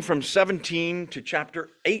moving from 17 to chapter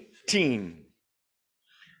 18.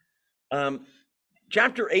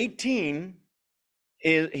 Chapter 18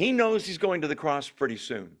 is, he knows he's going to the cross pretty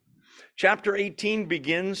soon. Chapter 18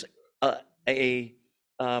 begins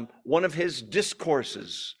one of his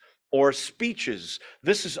discourses or speeches.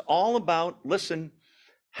 This is all about, listen,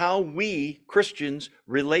 how we Christians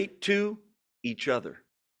relate to each other.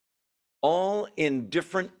 All in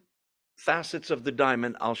different facets of the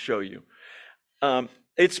diamond, I'll show you.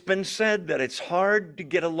 It's been said that it's hard to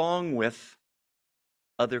get along with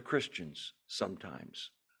other Christians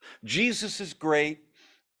sometimes. Jesus is great,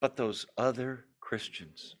 but those other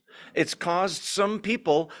Christians. It's caused some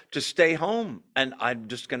people to stay home, and I'm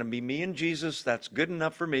just going to be me and Jesus. That's good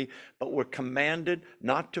enough for me. But we're commanded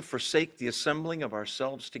not to forsake the assembling of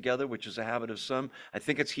ourselves together, which is a habit of some. I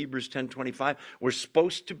think it's Hebrews 10:25. We're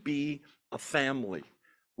supposed to be a family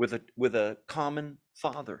with a common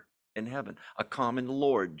Father in heaven, a common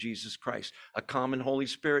Lord, Jesus Christ, a common Holy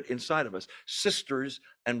Spirit inside of us, sisters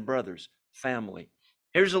and brothers, family.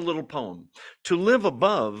 Here's a little poem. To live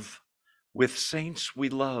above with saints we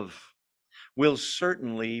love will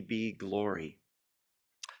certainly be glory.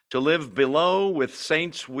 To live below with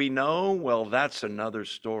saints we know, well, that's another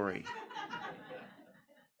story.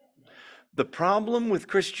 The problem with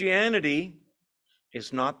Christianity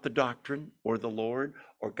is not the doctrine or the Lord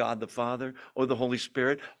or God the Father or the Holy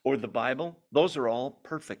Spirit or the Bible. Those are all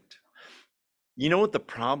perfect. You know what the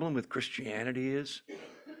problem with Christianity is?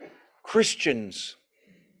 Christians,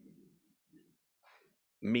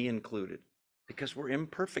 me included, because we're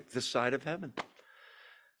imperfect this side of heaven.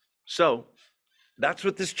 So that's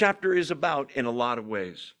what this chapter is about in a lot of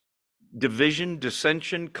ways. Division,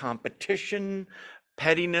 dissension, competition,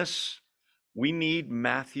 pettiness. We need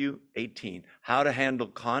Matthew 18. How to handle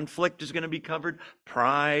conflict is going to be covered.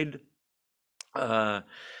 Pride.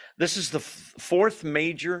 This is the fourth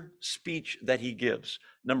major speech that he gives.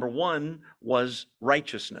 Number one was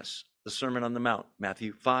righteousness, the Sermon on the Mount,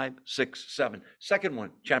 Matthew 5, 6, 7. Second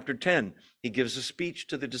one, chapter 10, he gives a speech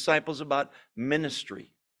to the disciples about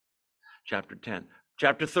ministry. chapter 10.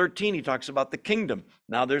 Chapter 13, he talks about the kingdom.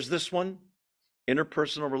 Now there's this one,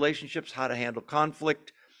 interpersonal relationships, how to handle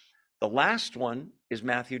conflict. The last one is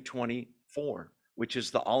Matthew 24, which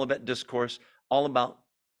is the Olivet Discourse, all about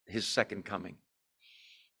his second coming.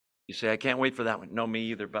 You say, I can't wait for that one. No, me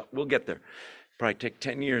either, but we'll get there. Probably take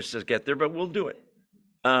 10 years to get there, but we'll do it.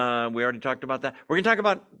 We already talked about that. We're going to talk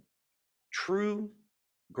about true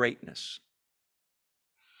greatness.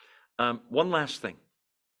 One last thing.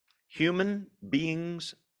 Human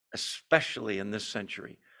beings, especially in this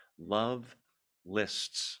century, love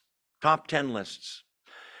lists, top 10 lists.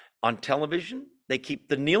 On television, they keep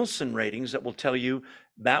the Nielsen ratings that will tell you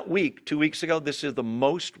that week, 2 weeks ago, this is the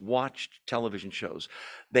most watched television shows.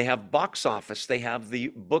 They have box office. They have the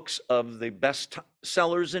books of the best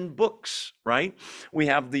sellers in books, right? We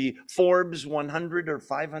have the Forbes 100 or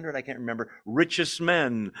 500, I can't remember, richest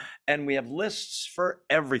men. And we have lists for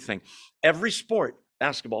everything. Every sport,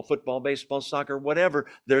 basketball, football, baseball, soccer, whatever,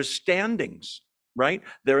 there's standings, right?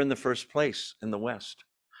 They're in the first place in the West.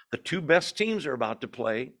 The two best teams are about to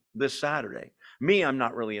play this Saturday. Me, I'm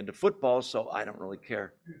not really into football, so I don't really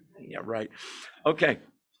care. Yeah, right. Okay.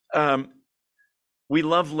 We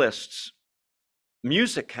love lists.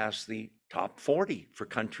 Music has the top 40 for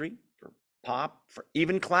country, for pop, for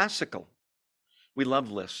even classical. We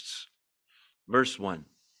love lists. Verse 1,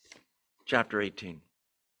 chapter 18.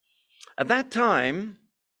 At that time,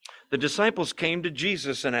 the disciples came to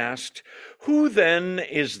Jesus and asked, who then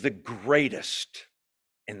is the greatest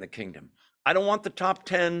in the kingdom? I don't want the top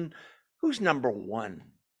 10. Who's number one?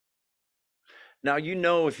 Now, you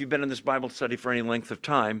know, if you've been in this Bible study for any length of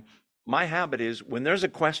time, my habit is when there's a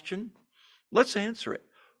question, let's answer it.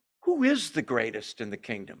 Who is the greatest in the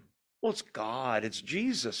kingdom? Well, it's God, it's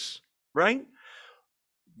Jesus, right?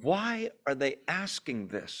 Why are they asking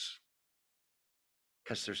this?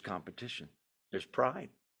 Because there's competition, there's pride,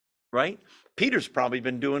 right? Peter's probably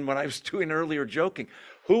been doing what I was doing earlier, joking.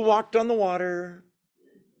 Who walked on the water?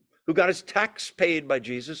 Who got his tax paid by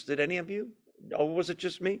Jesus? Did any of you? Or was it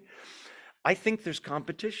just me? I think there's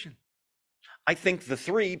competition. I think the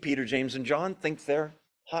three, Peter, James, and John, think they're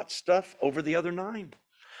hot stuff over the other 9.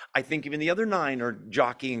 I think even the other 9 are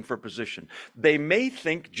jockeying for position. They may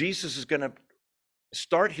think Jesus is going to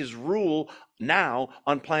start his rule now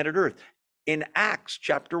on planet Earth. In Acts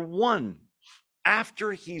chapter 1,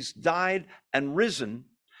 after he's died and risen,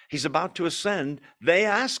 he's about to ascend, they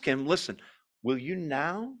ask him, listen, will you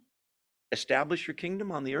now establish your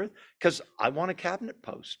kingdom on the earth? Because I want a cabinet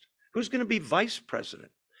post. Who's going to be vice president?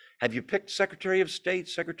 Have you picked Secretary of State,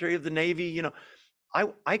 Secretary of the Navy? You know,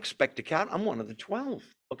 I expect a cabinet. I'm one of the 12.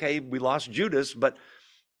 Okay, we lost Judas, but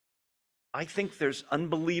I think there's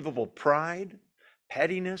unbelievable pride,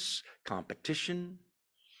 pettiness, competition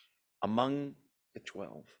among the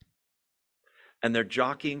 12. And they're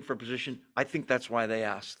jockeying for position. I think that's why they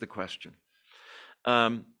asked the question.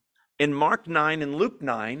 In Mark 9 and Luke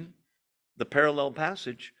 9, the parallel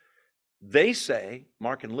passage, they say,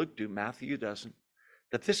 Mark and Luke do, Matthew doesn't,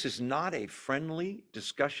 that this is not a friendly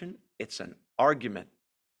discussion, it's an argument.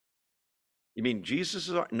 You mean Jesus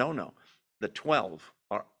is, no, the 12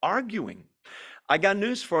 are arguing. I got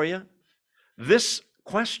news for you. This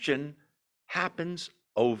question happens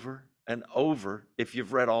over and over if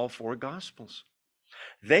you've read all 4 Gospels.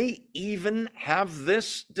 They even have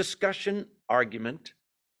this discussion argument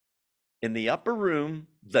in the upper room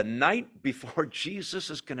the night before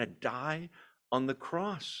Jesus is going to die on the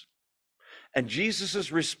cross. And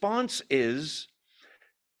Jesus's response is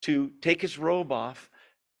to take his robe off,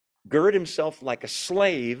 gird himself like a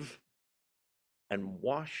slave, and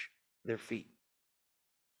wash their feet.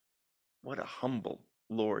 What a humble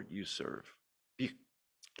Lord you serve.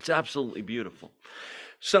 It's absolutely beautiful.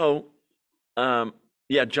 So,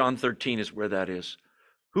 John 13 is where that is.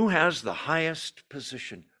 Who has the highest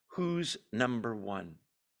position? Who's number one?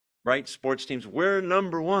 Right? Sports teams, we're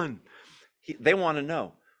number one. They want to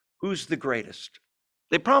know who's the greatest.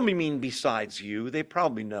 They probably mean besides you. They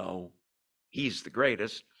probably know he's the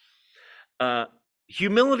greatest.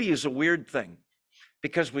 Humility is a weird thing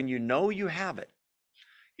because when you know you have it,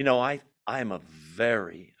 you know, I am a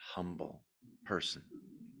very humble person.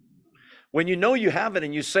 When you know you have it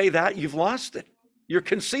and you say that, you've lost it. You're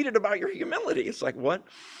conceited about your humility. It's like, what?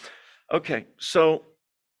 Okay, so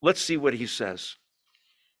let's see what he says.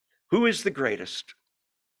 Who is the greatest?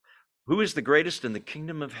 Who is the greatest in the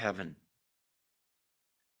kingdom of heaven?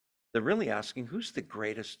 They're really asking, who's the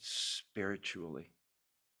greatest spiritually?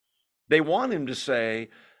 They want him to say,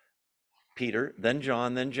 Peter, then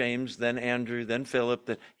John, then James, then Andrew, then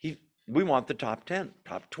Philip. We want the top 10,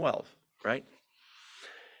 top 12, right?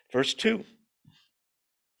 Verse 2,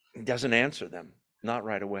 he doesn't answer them, not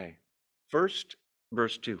right away. First,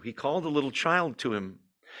 verse 2, he called a little child to him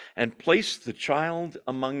and placed the child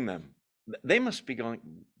among them. They must be going,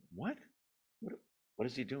 what? What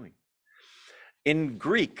is he doing? In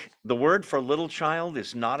Greek, the word for little child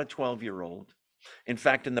is not a 12-year-old. In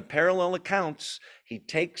fact, in the parallel accounts, he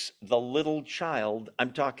takes the little child,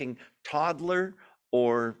 I'm talking toddler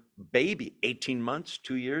or baby, 18 months,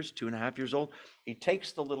 2 years, 2.5 years old. He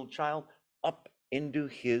takes the little child up into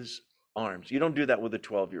his arms. You don't do that with a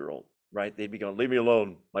 12-year-old, right? They'd be going, leave me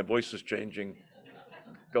alone. My voice is changing.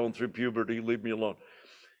 Going through puberty, leave me alone.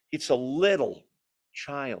 It's a little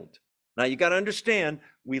child. Now, you got to understand,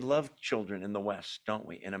 we love children in the West, don't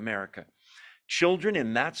we, in America? Children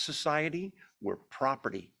in that society were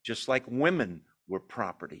property, just like women were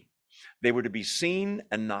property. They were to be seen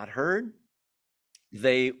and not heard.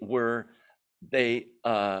 We're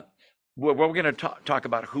going to talk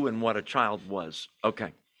about who and what a child was.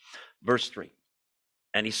 Okay, verse 3.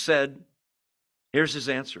 And he said, here's his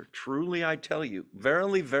answer. Truly I tell you,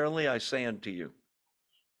 verily, verily I say unto you.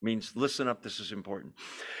 Means listen up, this is important.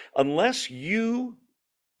 Unless you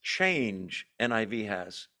change, NIV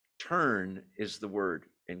has, turn is the word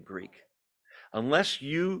in Greek. Unless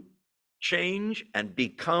you change and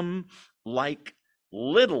become like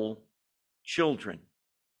little children,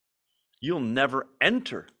 you'll never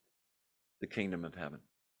enter the kingdom of heaven.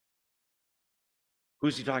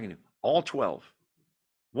 Who's he talking to? All 12.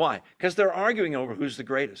 Why? Because they're arguing over who's the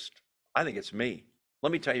greatest. I think it's me.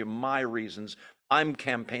 Let me tell you my reasons. I'm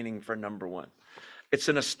campaigning for number one. It's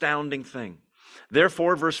an astounding thing.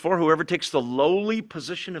 Therefore, verse 4, whoever takes the lowly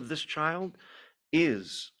position of this child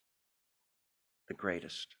is the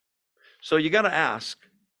greatest. So you got to ask,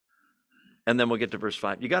 and then we'll get to verse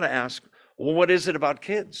 5. You got to ask, well, what is it about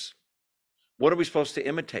kids? What are we supposed to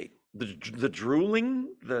imitate? The drooling?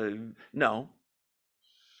 No.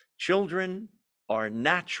 Children are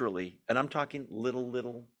naturally, and I'm talking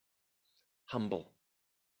little, humble.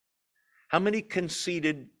 How many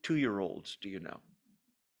conceited 2-year-olds do you know?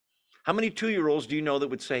 How many 2-year-olds do you know that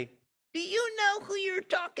would say, do you know who you're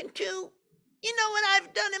talking to? You know what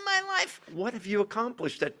I've done in my life? What have you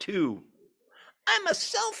accomplished at 2? I'm a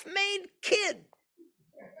self-made kid.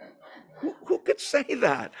 Who could say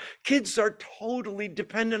that? Kids are totally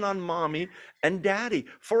dependent on mommy and daddy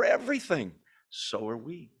for everything. So are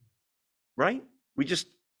we, right? We just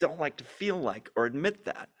don't like to feel like or admit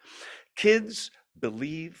that. Kids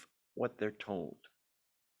believe what they're told,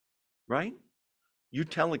 right? You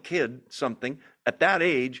tell a kid something at that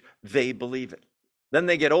age, they believe it. Then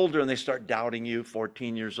they get older and they start doubting you,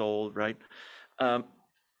 14 years old, right?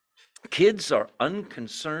 Kids are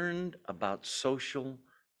unconcerned about social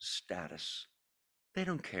status. They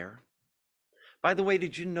don't care. By the way,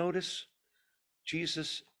 did you notice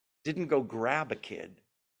Jesus didn't go grab a kid?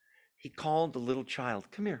 He called the little child,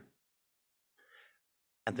 come here.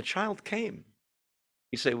 And the child came.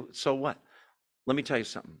 You say, so what? Let me tell you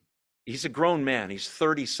something. He's a grown man. He's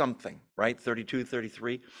 30-something, right? 32,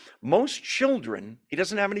 33. Most children, he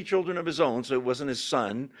doesn't have any children of his own, so it wasn't his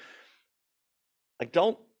son.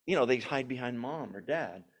 They hide behind mom or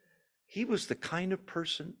dad. He was the kind of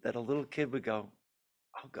person that a little kid would go,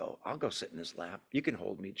 I'll go sit in his lap. You can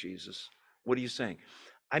hold me, Jesus. What are you saying?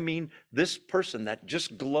 I mean, this person that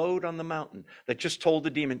just glowed on the mountain, that just told the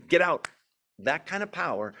demon, get out. That kind of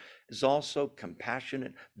power is also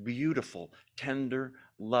compassionate, beautiful, tender,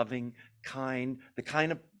 loving, kind, the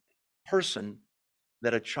kind of person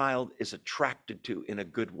that a child is attracted to in a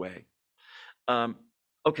good way.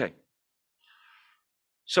 Okay.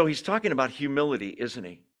 So he's talking about humility, isn't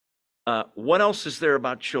he? What else is there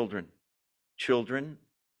about children? Children,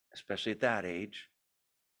 especially at that age,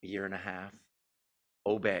 1.5 years,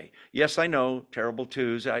 obey. Yes, I know, terrible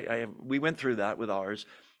twos. We went through that with ours.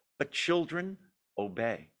 But children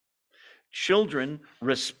obey. Children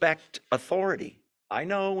respect authority. I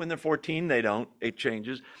know when they're 14, they don't. It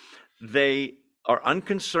changes. They are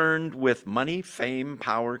unconcerned with money, fame,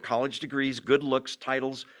 power, college degrees, good looks,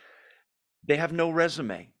 titles. They have no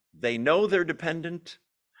resume. They know they're dependent.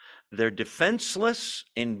 They're defenseless,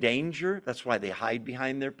 in danger. That's why they hide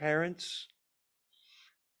behind their parents.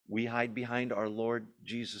 We hide behind our Lord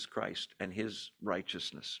Jesus Christ and his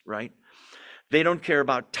righteousness, right? They don't care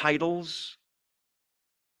about titles.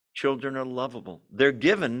 Children are lovable. They're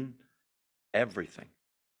given everything,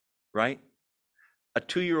 right? A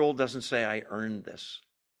 2-year-old doesn't say, I earned this.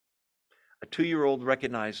 A 2-year-old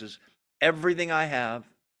recognizes everything I have,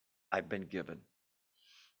 I've been given.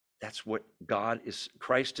 That's what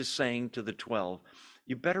Christ is saying to the 12.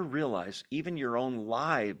 You better realize even your own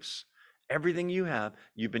lives, everything you have,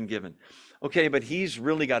 you've been given. Okay, but he's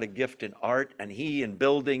really got a gift in art, and he in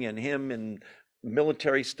building, and him in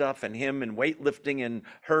military stuff and him in weightlifting and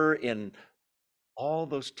her in all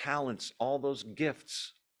those talents, all those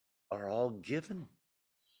gifts are all given.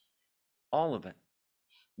 All of it.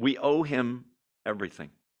 We owe him everything.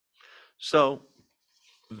 So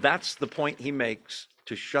that's the point he makes,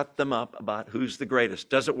 to shut them up about who's the greatest.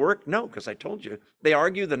 Does it work? No, because I told you. They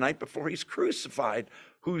argue the night before he's crucified,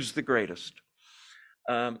 who's the greatest.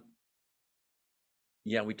 Yeah,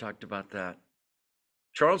 we talked about that.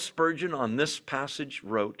 Charles Spurgeon on this passage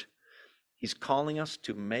wrote, he's calling us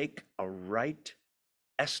to make a right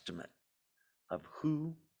estimate of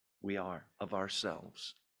who we are, of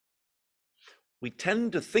ourselves. We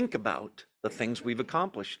tend to think about the things we've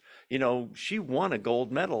accomplished. You know, she won a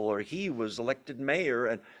gold medal, or he was elected mayor,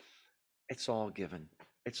 and it's all given.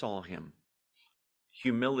 It's all him.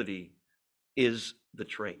 Humility is the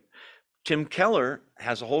trait. Tim Keller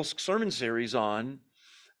has a whole sermon series on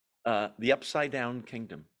the upside down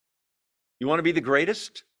kingdom. You want to be the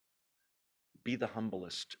greatest? Be the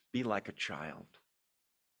humblest. Be like a child.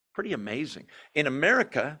 Pretty amazing. In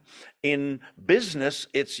America, in business,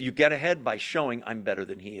 it's you get ahead by showing I'm better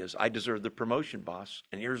than he is. I deserve the promotion, boss.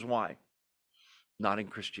 And here's why. Not in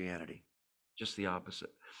Christianity. Just the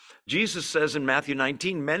opposite. Jesus says in Matthew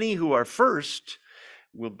 19, many who are first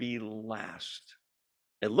will be last.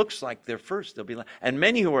 It looks like they're first, they'll be last. And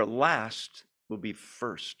many who are last will be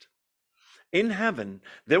first. In heaven,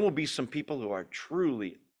 there will be some people who are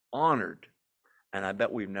truly honored, and I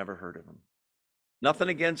bet we've never heard of them. Nothing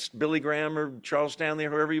against Billy Graham or Charles Stanley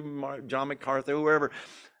or whoever, John MacArthur, whoever.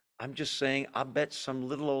 I'm just saying, I bet some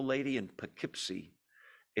little old lady in Poughkeepsie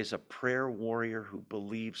is a prayer warrior who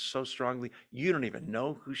believes so strongly. You don't even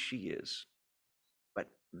know who she is. But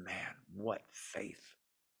man, what faith.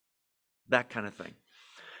 That kind of thing.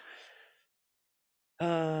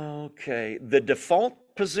 Okay, the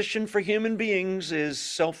default position for human beings is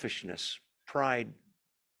selfishness, pride.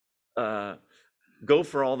 Go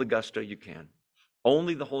for all the gusto you can.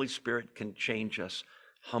 Only the Holy Spirit can change us,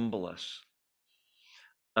 humble us.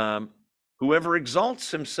 Whoever exalts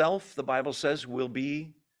himself, the Bible says, will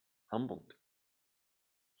be humbled.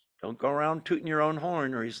 Don't go around tooting your own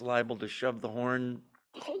horn, or he's liable to shove the horn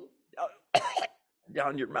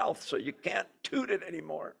down your mouth so you can't toot it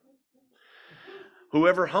anymore.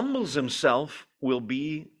 Whoever humbles himself will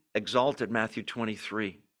be exalted, Matthew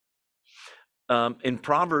 23. In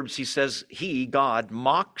Proverbs, he says, he, God,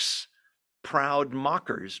 mocks proud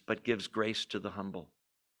mockers, but gives grace to the humble.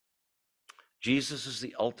 Jesus is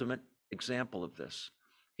the ultimate example of this.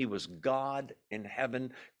 He was God in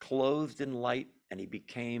heaven, clothed in light, and he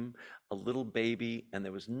became a little baby, and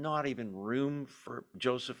there was not even room for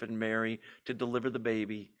Joseph and Mary to deliver the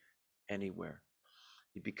baby anywhere.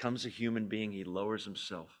 He becomes a human being, he lowers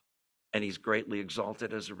himself, and he's greatly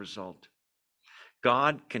exalted as a result.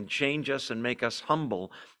 God can change us and make us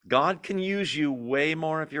humble. God can use you way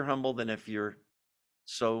more if you're humble than if you're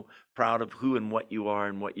so proud of who and what you are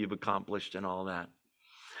and what you've accomplished and all that.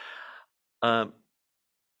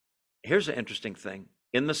 Here's an interesting thing.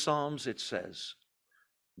 In the Psalms, it says,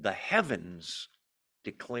 the heavens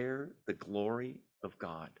declare the glory of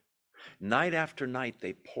God. Night after night,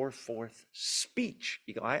 they pour forth speech.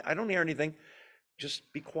 You go, I don't hear anything.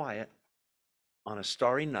 Just be quiet. On a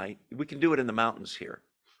starry night, we can do it in the mountains here.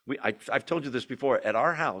 I've told you this before. At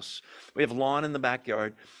our house, we have lawn in the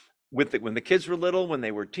backyard. When the kids were little, when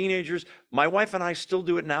they were teenagers, my wife and I still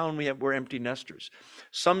do it now, and we're empty nesters.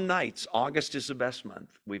 Some nights, August is the best month,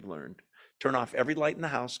 we've learned. Turn off every light in the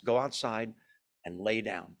house, go outside, and lay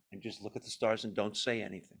down, and just look at the stars and don't say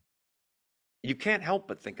anything. You can't help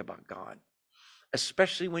but think about God,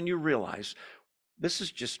 especially when you realize this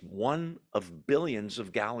is just one of billions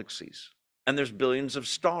of galaxies. And there's billions of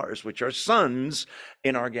stars, which are suns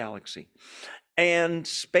in our galaxy. And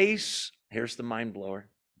space, here's the mind blower.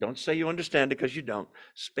 Don't say you understand it, because you don't.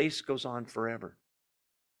 Space goes on forever.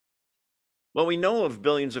 Well, we know of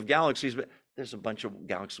billions of galaxies, but there's a bunch of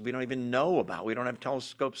galaxies we don't even know about. We don't have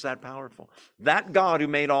telescopes that powerful. That God who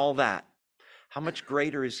made all that, how much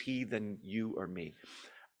greater is he than you or me?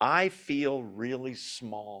 I feel really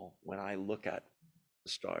small when I look at the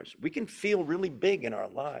stars. We can feel really big in our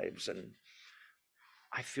lives, and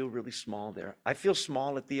I feel really small there. I feel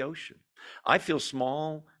small at the ocean. I feel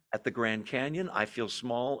small at the Grand Canyon. I feel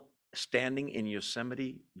small standing in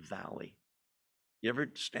Yosemite Valley. You ever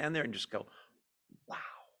stand there and just go, wow,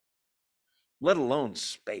 let alone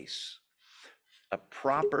space? A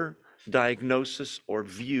proper diagnosis or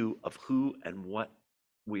view of who and what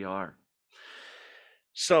we are.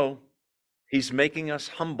 So he's making us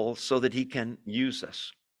humble so that he can use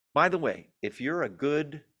us. By the way, if you're a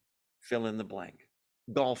good fill in the blank,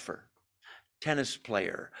 golfer, tennis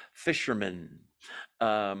player, fisherman,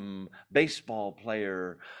 baseball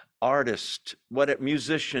player, artist,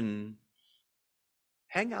 musician.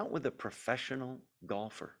 Hang out with a professional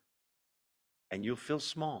golfer and you'll feel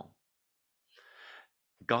small.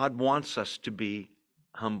 God wants us to be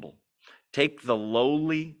humble. Take the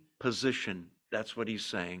lowly position. That's what he's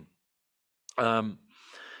saying.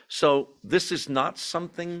 So this is not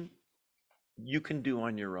something you can do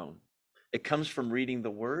on your own. It comes from reading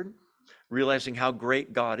the word, realizing how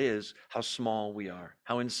great God is, how small we are,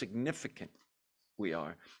 how insignificant we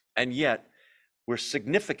are. And yet we're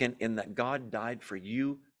significant in that God died for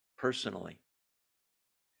you personally.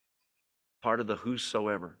 Part of the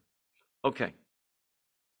whosoever. Okay.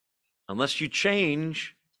 Unless you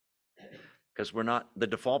change, because the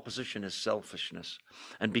default position is selfishness,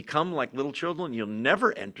 and become like little children, you'll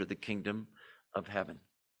never enter the kingdom of heaven.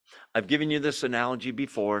 I've given you this analogy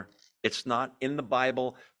before. It's not in the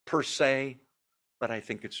Bible per se, but I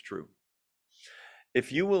think it's true.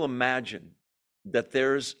 If you will imagine that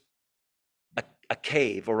there's a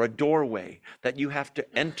cave or a doorway that you have to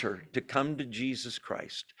enter to come to Jesus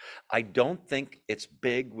Christ, I don't think it's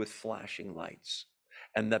big with flashing lights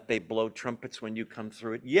and that they blow trumpets when you come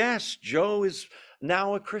through it. Yes, Joe is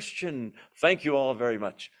now a Christian. Thank you all very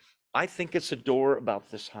much. I think it's a door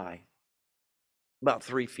about this high, about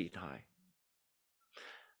 3 feet high.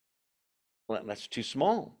 Well, that's too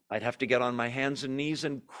small. I'd have to get on my hands and knees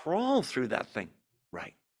and crawl through that thing.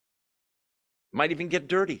 Right. Might even get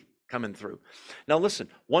dirty coming through. Now listen,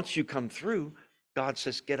 once you come through, God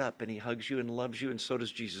says, get up, and he hugs you and loves you, and so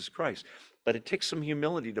does Jesus Christ. But it takes some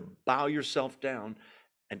humility to bow yourself down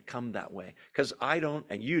and come that way, because I don't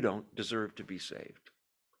and you don't deserve to be saved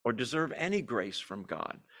or deserve any grace from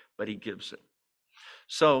God, but he gives it.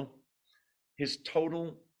 So his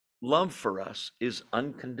total love for us is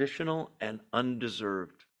unconditional and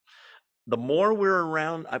undeserved. The more we're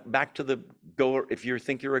around, back to if you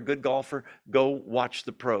think you're a good golfer, go watch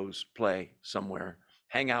the pros play somewhere.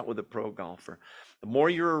 Hang out with a pro golfer. The more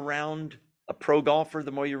you're around a pro golfer,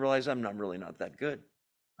 the more you realize I'm really not that good.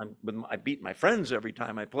 I beat my friends every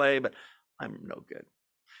time I play, but I'm no good.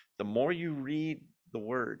 The more you read the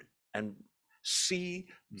word and see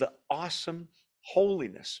the awesome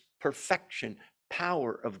holiness, perfection,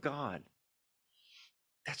 power of God,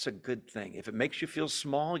 that's a good thing. If it makes you feel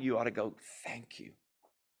small, you ought to go, thank you.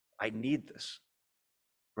 I need this,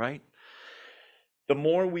 right? The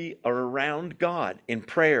more we are around God in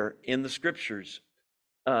prayer, in the scriptures,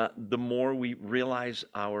 the more we realize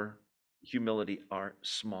our humility, our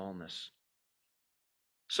smallness.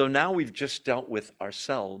 So now we've just dealt with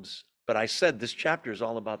ourselves, but I said this chapter is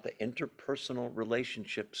all about the interpersonal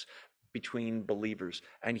relationships between believers,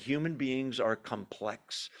 and human beings are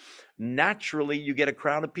complex. Naturally, you get a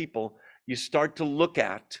crowd of people, you start to look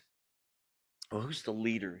at, well, who's the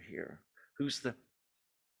leader here?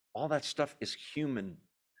 All that stuff is human.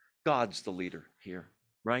 God's the leader here,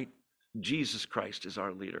 right? Jesus Christ is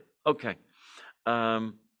our leader. Okay.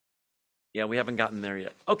 Yeah, we haven't gotten there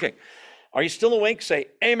yet. Okay. Are you still awake? Say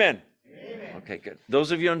amen. Amen. Okay, good.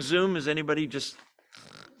 Those of you on Zoom, is anybody just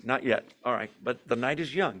not yet? All right, but the night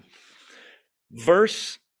is young.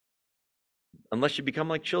 Unless you become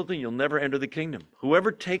like children, you'll never enter the kingdom.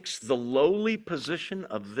 Whoever takes the lowly position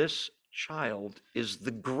of this child is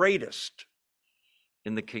the greatest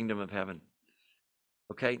in the kingdom of heaven.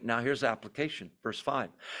 Okay, now here's application. Verse 5.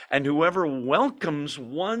 And whoever welcomes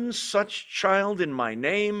one such child in my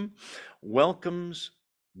name welcomes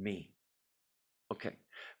me. Okay,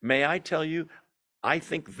 may I tell you, I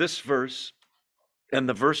think this verse and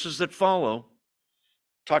the verses that follow,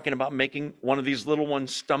 talking about making one of these little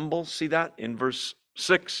ones stumble, see that in verse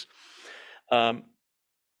 6, have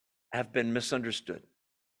been misunderstood.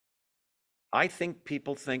 I think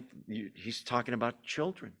people think he's talking about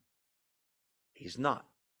children. He's not.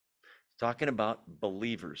 He's talking about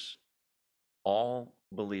believers, all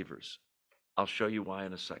believers. I'll show you why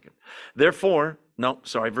in a second. Verse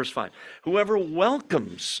 5. Whoever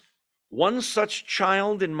welcomes one such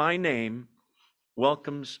child in my name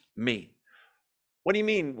welcomes me. What do you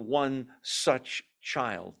mean, one such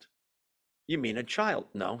child? You mean a child?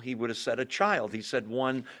 No, he would have said a child. He said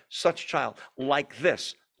one such child, like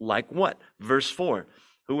this. Like what? Verse 4.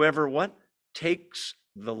 Whoever what? Takes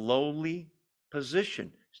the lowly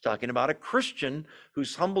position. He's talking about a Christian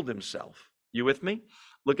who's humbled himself. You with me?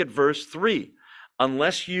 Look at verse 3.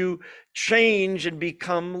 Unless you change and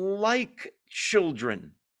become like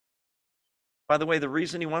children. By the way, the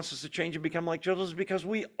reason he wants us to change and become like children is because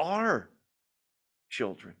we are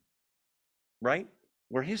children, right?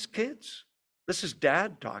 We're his kids. This is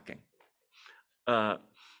dad talking.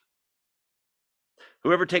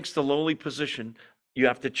 Whoever takes the lowly position You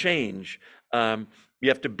have to change. You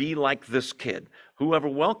have to be like this kid. Whoever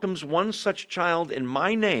welcomes one such child in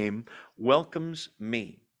my name welcomes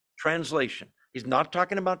me. Translation. He's not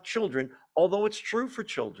talking about children, although it's true for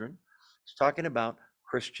children. He's talking about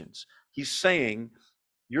Christians. He's saying,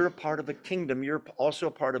 you're a part of a kingdom. You're also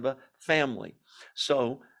a part of a family.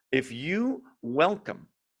 So if you welcome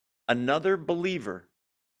another believer,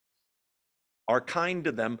 are kind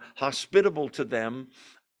to them, hospitable to them,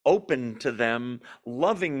 open to them,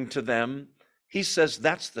 loving to them, he says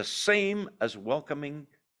that's the same as welcoming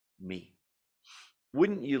me.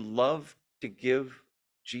 Wouldn't you love to give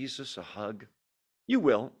Jesus a hug? You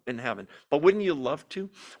will in heaven, but wouldn't you love to?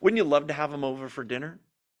 Wouldn't you love to have him over for dinner?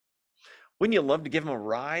 Wouldn't you love to give him a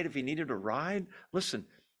ride if he needed a ride? Listen,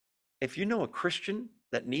 if you know a Christian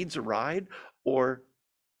that needs a ride, or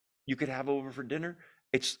you could have over for dinner,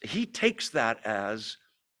 he takes that as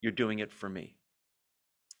you're doing it for me.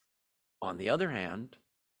 On the other hand,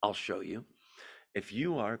 I'll show you, if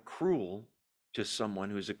you are cruel to someone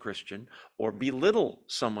who's a Christian, or belittle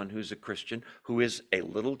someone who's a Christian, who is a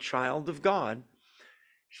little child of God,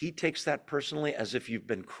 he takes that personally as if you've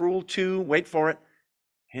been cruel to, wait for it,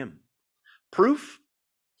 him. Proof,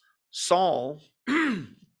 Saul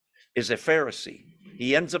is a Pharisee.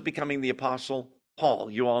 He ends up becoming the apostle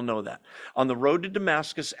Paul. You all know that. On the road to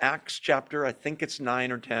Damascus, Acts chapter, I think it's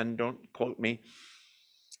 9 or 10, don't quote me.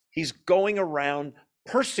 He's going around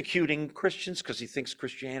persecuting Christians because he thinks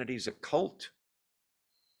Christianity is a cult.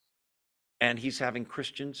 And he's having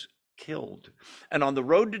Christians killed. And on the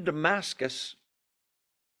road to Damascus,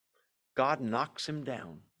 God knocks him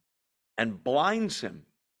down and blinds him.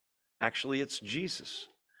 Actually, it's Jesus.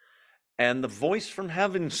 And the voice from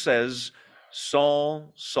heaven says,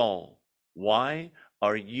 Saul, Saul, why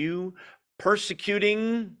are you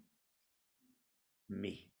persecuting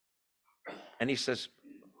me? And he says,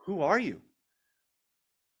 who are you?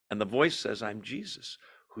 And the voice says, I'm Jesus,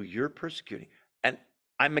 who you're persecuting. And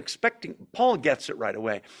I'm expecting, Paul gets it right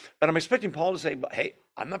away, but I'm expecting Paul to say, hey,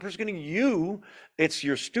 I'm not persecuting you. It's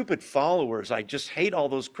your stupid followers. I just hate all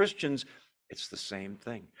those Christians. It's the same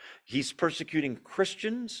thing. He's persecuting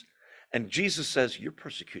Christians, and Jesus says, you're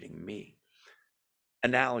persecuting me.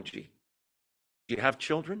 Analogy. Do you have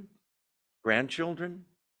children? Grandchildren?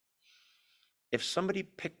 If somebody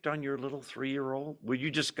picked on your little 3-year-old, would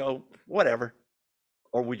you just go, whatever?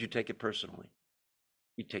 Or would you take it personally?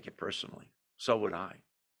 You'd take it personally. So would I,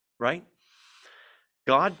 right?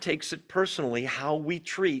 God takes it personally how we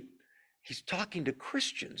treat, he's talking to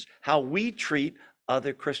Christians, how we treat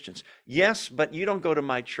other Christians. Yes, but you don't go to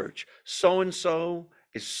my church. So-and-so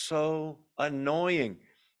is so annoying.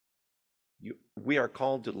 We are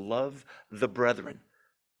called to love the brethren,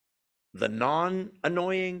 the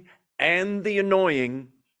non-annoying and the annoying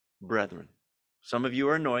brethren. Some of you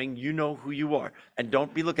are annoying. You know who you are. And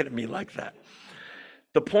don't be looking at me like that.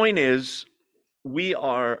 The point is, we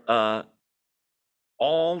are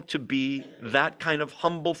all to be that kind of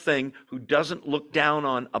humble thing who doesn't look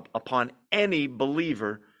down upon any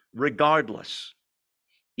believer regardless,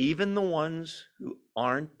 even the ones who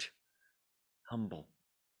aren't humble,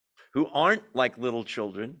 who aren't like little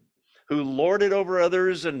children, who lord it over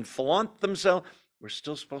others and flaunt themselves. We're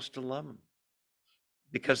still supposed to love them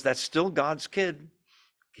because that's still God's kid.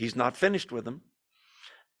 He's not finished with them.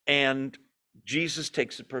 And Jesus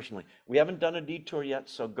takes it personally. We haven't done a detour yet,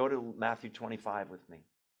 so go to Matthew 25 with me.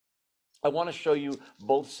 I want to show you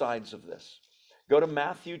both sides of this. Go to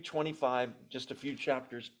Matthew 25, just a few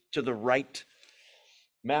chapters to the right.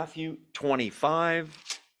 Matthew 25.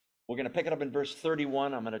 We're going to pick it up in verse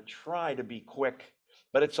 31. I'm going to try to be quick,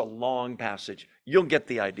 but it's a long passage. You'll get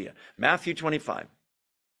the idea. Matthew 25,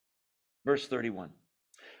 verse 31.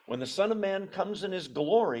 When the Son of Man comes in his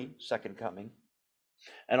glory, second coming,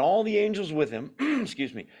 and all the angels with him,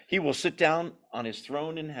 he will sit down on his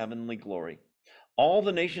throne in heavenly glory. All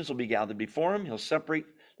the nations will be gathered before him. He'll separate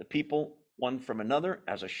the people one from another,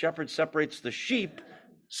 as a shepherd separates the sheep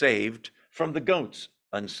saved from the goats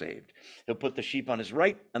unsaved. He'll put the sheep on his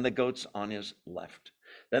right and the goats on his left.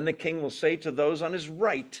 Then the king will say to those on his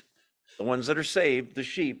right, the ones that are saved, the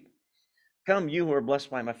sheep, come, you who are blessed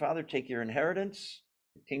by my Father, take your inheritance,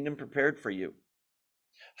 the kingdom prepared for you.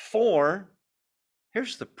 For,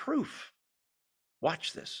 here's the proof.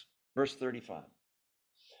 Watch this, verse 35.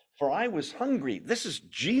 For I was hungry. This is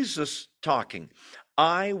Jesus talking.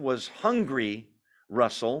 I was hungry,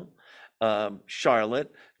 Russell,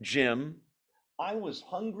 Charlotte, Jim. I was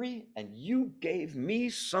hungry and you gave me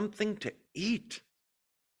something to eat.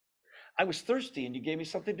 I was thirsty and you gave me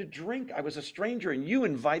something to drink. I was a stranger and you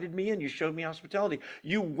invited me and you showed me hospitality.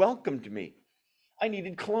 You welcomed me. I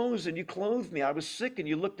needed clothes and you clothed me. I was sick and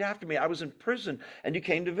you looked after me. I was in prison and you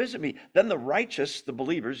came to visit me. Then the righteous, the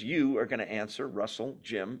believers, you are going to answer, Russell,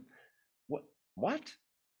 Jim, what?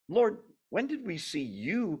 Lord, when did we see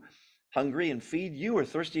you hungry and feed you, or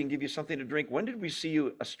thirsty and give you something to drink? When did we see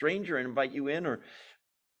you a stranger and invite you in, or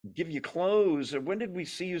give you clothes? Or when did we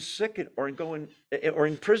see you sick or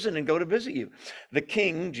in prison and go to visit you? The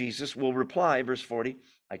King, Jesus, will reply, verse 40,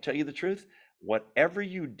 I tell you the truth, whatever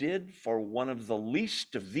you did for one of the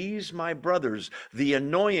least of these, my brothers, the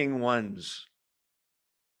annoying ones,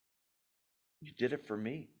 you did it for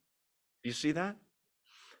me. You see that?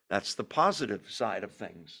 That's the positive side of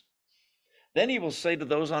things. Then he will say to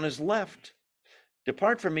those on his left,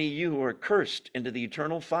 depart from me, you who are cursed, into the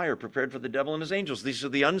eternal fire prepared for the devil and his angels. These are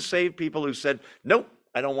the unsaved people who said, nope,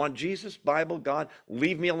 I don't want Jesus, Bible, God,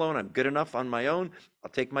 leave me alone. I'm good enough on my own.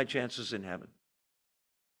 I'll take my chances in heaven.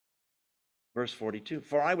 Verse 42,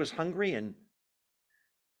 for I was hungry and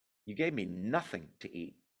you gave me nothing to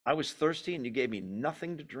eat. I was thirsty and you gave me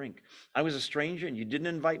nothing to drink. I was a stranger and you didn't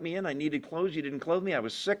invite me in. I needed clothes. You didn't clothe me. I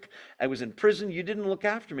was sick. I was in prison. You didn't look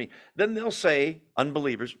after me. Then they'll say,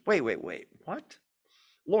 unbelievers, wait, what?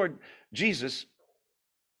 Lord Jesus,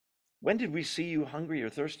 when did we see you hungry or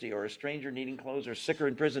thirsty or a stranger needing clothes or sick or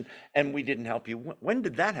in prison and we didn't help you? When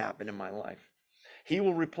did that happen in my life? He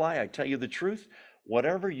will reply, I tell you the truth,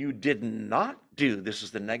 whatever you did not do, this is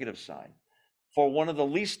the negative side, for one of the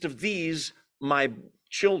least of these, my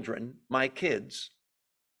children, my kids,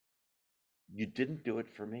 you didn't do it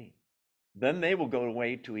for me. Then they will go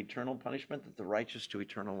away to eternal punishment, but the righteous to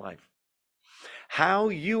eternal life. How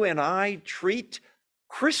you and I treat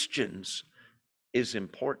Christians is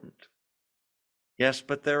important. Yes,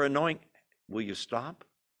 but they're annoying. Will you stop?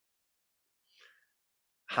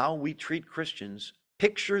 How we treat Christians,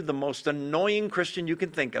 picture the most annoying Christian you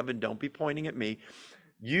can think of, and don't be pointing at me.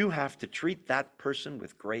 You have to treat that person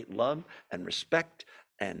with great love and respect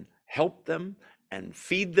and help them and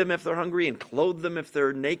feed them if they're hungry and clothe them if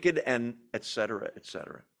they're naked and et cetera, et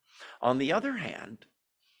cetera. On the other hand,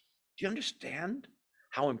 do you understand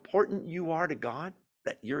how important you are to God,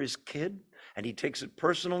 that you're his kid and he takes it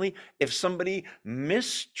personally? If somebody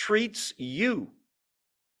mistreats you,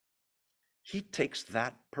 he takes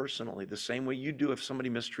that personally the same way you do if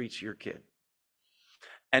somebody mistreats your kid.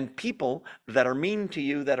 And people that are mean to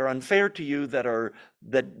you, that are unfair to you,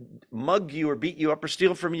 that mug you or beat you up or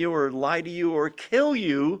steal from you or lie to you or kill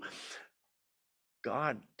you,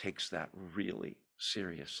 God takes that really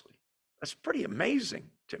seriously. That's pretty amazing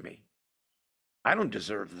to me. I don't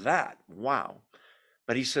deserve that. Wow.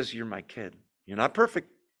 But he says, you're my kid. You're not perfect,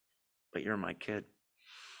 but you're my kid.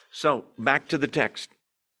 So back to the text.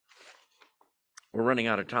 We're running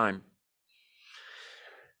out of time.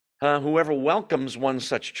 Whoever welcomes one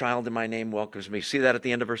such child in my name welcomes me. See that at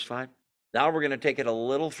the end of verse 5? Now we're going to take it a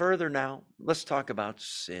little further now. Let's talk about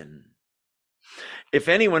sin. If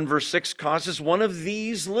anyone, verse 6, causes one of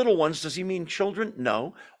these little ones, does he mean children?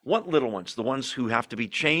 No. What little ones? The ones who have to be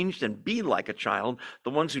changed and be like a child.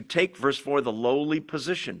 The ones who take, verse 4, the lowly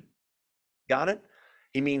position. Got it?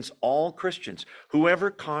 He means all Christians.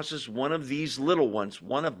 Whoever causes one of these little ones,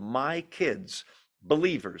 one of my kids,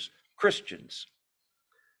 believers, Christians,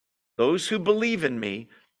 those who believe in me,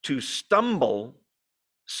 to stumble,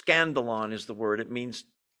 scandalon is the word. It means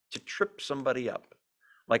to trip somebody up.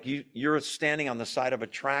 Like you're standing on the side of a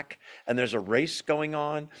track and there's a race going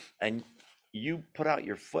on and you put out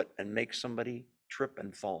your foot and make somebody trip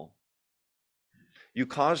and fall. You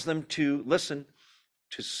cause them to, listen,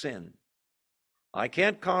 to sin. I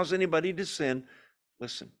can't cause anybody to sin.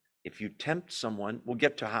 Listen, if you tempt someone, we'll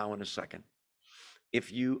get to how in a second.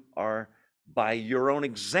 If you are, by your own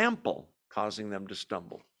example, causing them to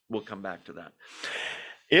stumble, we'll come back to that.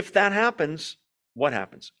 If that happens, what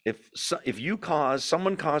happens? If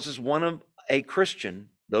someone causes one of a Christian,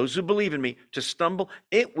 those who believe in me, to stumble,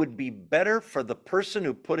 it would be better for the person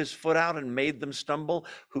who put his foot out and made them stumble,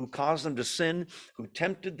 who caused them to sin, who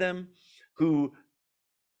tempted them, who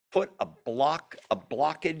put a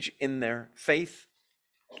blockage in their faith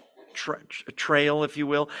trail, if you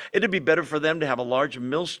will. It'd be better for them to have a large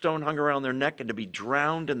millstone hung around their neck and to be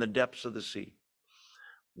drowned in the depths of the sea.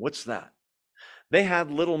 What's that? They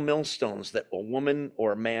had little millstones that a woman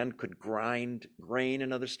or a man could grind grain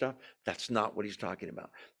and other stuff. That's not what he's talking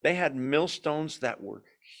about. They had millstones that were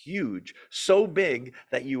huge, so big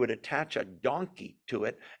that you would attach a donkey to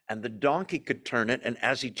it and the donkey could turn it. And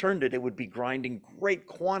as he turned it, it would be grinding great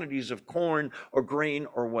quantities of corn or grain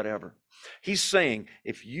or whatever. He's saying,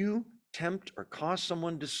 if you tempt or cause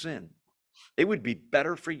someone to sin, it would be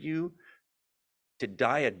better for you to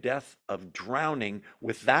die a death of drowning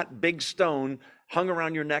with that big stone hung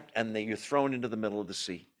around your neck and then you're thrown into the middle of the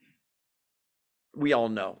sea. We all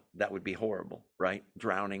know that would be horrible, right?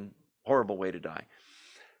 Drowning, horrible way to die.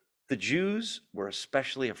 The Jews were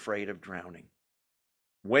especially afraid of drowning,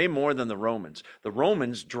 way more than the Romans. The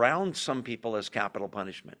Romans drowned some people as capital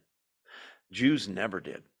punishment. Jews never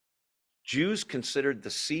did. Jews considered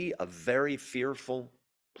the sea a very fearful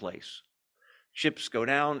place. Ships go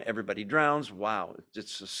down, everybody drowns. Wow,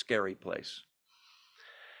 it's a scary place.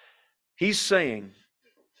 He's saying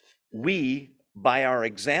we, by our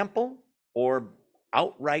example or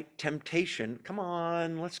outright temptation, come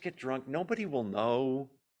on, let's get drunk, nobody will know.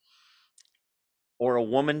 Or a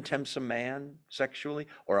woman tempts a man sexually,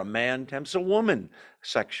 or a man tempts a woman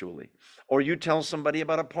sexually. Or you tell somebody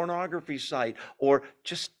about a pornography site, or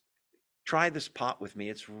just try this pot with me,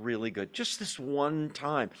 it's really good. Just this one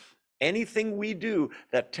time. Anything we do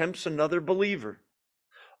that tempts another believer,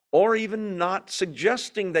 or even not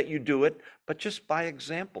suggesting that you do it, but just by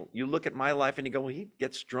example. You look at my life and you go, well, he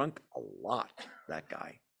gets drunk a lot, that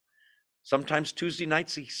guy. Sometimes Tuesday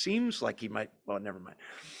nights he seems like he might, well, never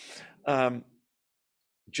mind.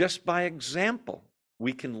 Just by example,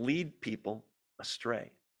 we can lead people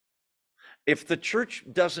astray. If the church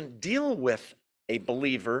doesn't deal with a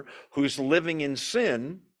believer who's living in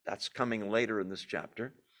sin, that's coming later in this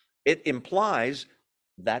chapter, it implies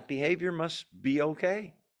that behavior must be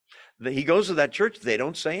okay. He goes to that church, they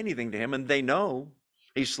don't say anything to him, and they know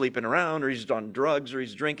he's sleeping around, or he's on drugs, or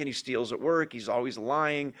he's drinking, he steals at work, he's always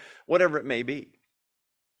lying, whatever it may be.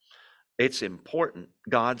 It's important.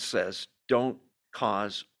 God says, don't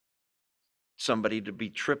cause somebody to be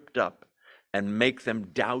tripped up and make them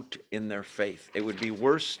doubt in their faith. It would be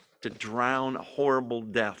worse to drown a horrible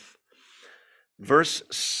death. Verse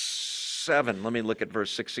 7, let me look at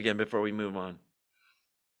verse 6 again before we move on.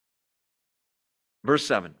 Verse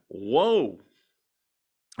 7, woe.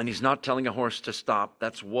 And he's not telling a horse to stop.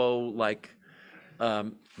 That's woe, like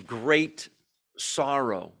great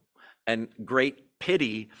sorrow and great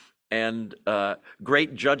pity and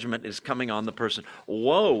great judgment is coming on the person.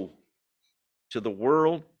 Woe to the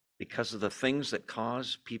world because of the things that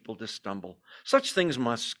cause people to stumble. Such things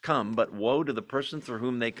must come, but woe to the person through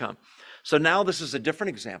whom they come. So now this is a different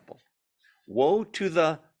example. Woe to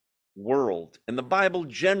the world. In the Bible,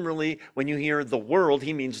 generally, when you hear the world,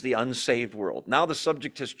 he means the unsaved world. Now the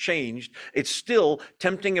subject has changed. It's still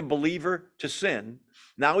tempting a believer to sin.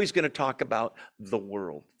 Now he's going to talk about the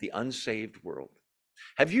world, the unsaved world.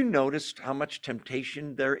 Have you noticed how much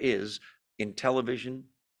temptation there is in television,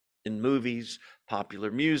 in movies,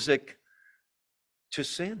 popular music, to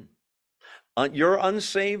sin? Your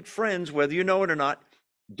unsaved friends, whether you know it or not,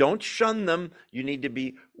 don't shun them. You need to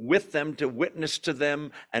be with them to witness to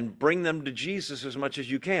them and bring them to Jesus as much as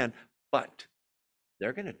you can. But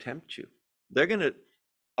they're going to tempt you. They're going to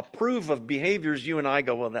approve of behaviors you and I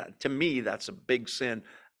go, well, that to me, that's a big sin.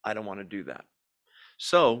 I don't want to do that.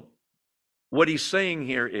 So what he's saying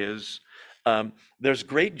here is there's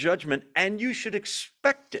great judgment and you should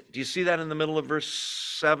expect it. Do you see that in the middle of verse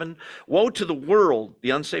 7? Woe to the world,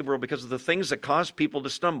 the unsaved world, because of the things that cause people to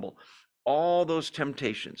stumble. All those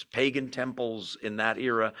temptations, pagan temples in that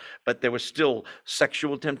era, but there was still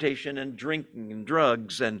sexual temptation and drinking and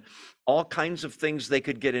drugs and all kinds of things they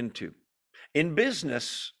could get into. In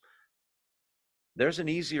business, there's an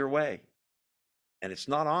easier way, and it's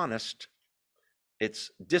not honest,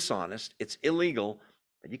 it's dishonest, it's illegal,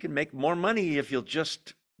 but you can make more money if you'll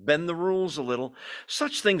just bend the rules a little.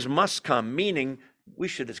 Such things must come, meaning we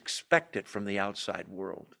should expect it from the outside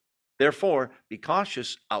world. Therefore, be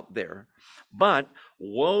cautious out there, but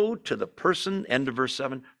woe to the person, end of verse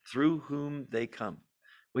 7, through whom they come.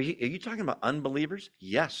 Are you talking about unbelievers?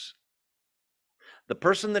 Yes. The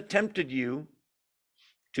person that tempted you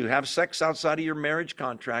to have sex outside of your marriage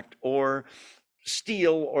contract or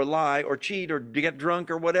steal or lie or cheat or get drunk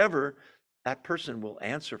or whatever, that person will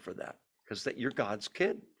answer for that because that you're God's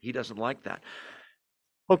kid. He doesn't like that.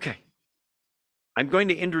 Okay. I'm going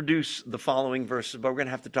to introduce the following verses, but we're going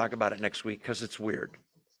to have to talk about it next week because it's weird,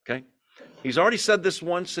 okay? He's already said this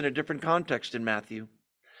once in a different context in Matthew,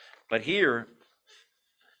 but here,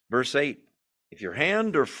 verse 8, if your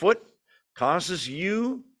hand or foot causes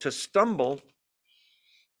you to stumble,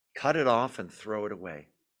 cut it off and throw it away.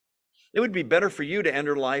 It would be better for you to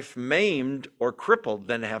enter life maimed or crippled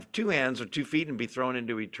than to have 2 hands or 2 feet and be thrown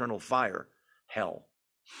into eternal fire, hell.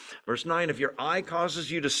 Verse 9, if your eye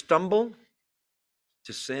causes you to stumble,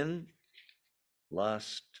 to sin,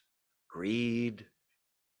 lust, greed,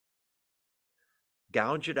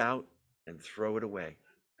 gouge it out and throw it away.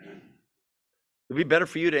 It'd be better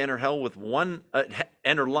for you to enter hell with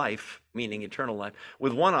enter life, meaning eternal life,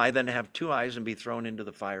 with one eye than to have two eyes and be thrown into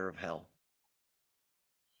the fire of hell.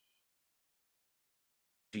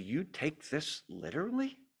 Do you take this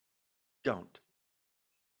literally? Don't.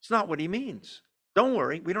 It's not what he means. Don't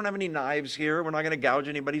worry. We don't have any knives here. We're not going to gouge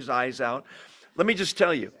anybody's eyes out. Let me just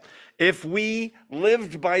tell you, if we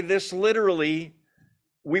lived by this literally,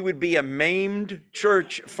 we would be a maimed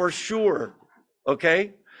church for sure.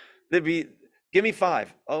 Okay? There'd be, give me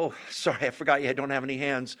 5. Oh, sorry, I forgot you don't have any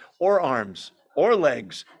hands or arms or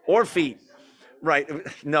legs or feet. Right?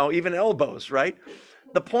 No, even elbows, right?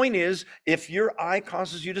 The point is, if your eye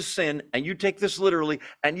causes you to sin and you take this literally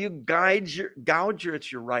and you gouge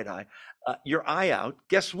it's your right eye, your eye out,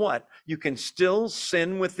 guess what? You can still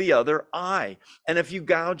sin with the other eye. And if you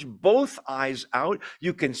gouge both eyes out,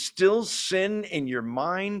 you can still sin in your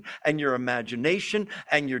mind and your imagination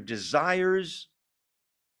and your desires,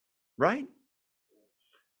 right?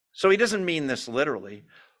 So he doesn't mean this literally.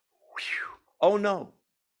 Whew. Oh no,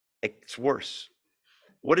 it's worse.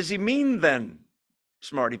 What does he mean then?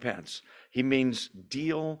 Smarty pants. He means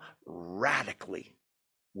deal radically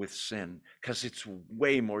with sin because it's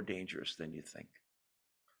way more dangerous than you think.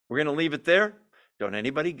 We're going to leave it there. Don't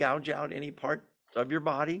anybody gouge out any part of your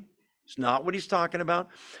body. It's not what he's talking about.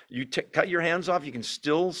 You cut your hands off. You can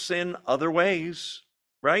still sin other ways,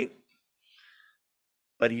 right?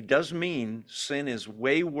 But he does mean sin is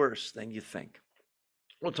way worse than you think.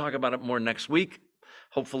 We'll talk about it more next week.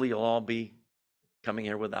 Hopefully you'll all be coming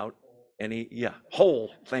here without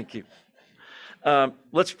whole. Thank you.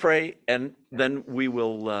 Let's pray, and then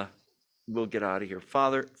we'll get out of here.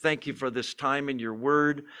 Father, thank you for this time in your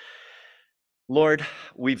word. Lord,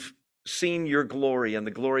 we've seen your glory and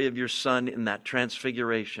the glory of your Son in that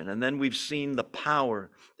transfiguration. And then we've seen the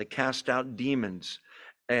power that cast out demons,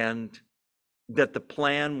 and that the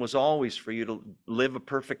plan was always for you to live a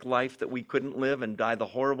perfect life that we couldn't live and die the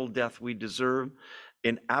horrible death we deserve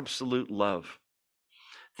in absolute love.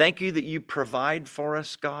 Thank you that you provide for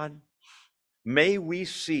us, God. May we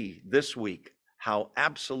see this week how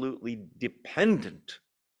absolutely dependent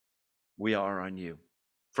we are on you.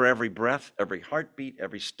 For every breath, every heartbeat,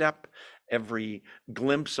 every step, every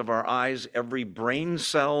glimpse of our eyes, every brain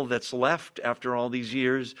cell that's left after all these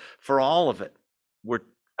years, for all of it, we're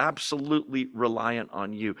absolutely reliant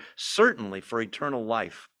on you. Certainly for eternal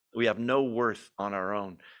life, we have no worth on our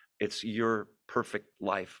own. It's your perfect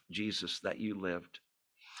life, Jesus, that you lived.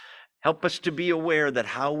 Help us to be aware that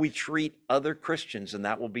how we treat other Christians, and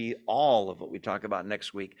that will be all of what we talk about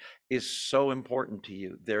next week, is so important to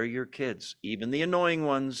you. They're your kids, even the annoying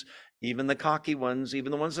ones, even the cocky ones,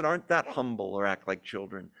 even the ones that aren't that humble or act like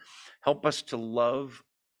children. Help us to love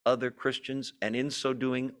other Christians, and in so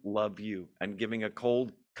doing, love you. And giving a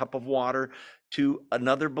cold cup of water to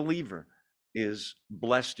another believer is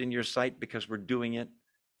blessed in your sight because we're doing it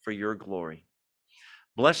for your glory.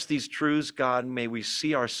 Bless these truths, God. May we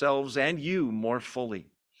see ourselves and you more fully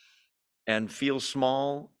and feel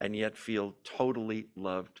small and yet feel totally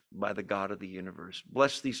loved by the God of the universe.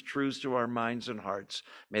 Bless these truths to our minds and hearts.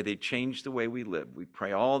 May they change the way we live. We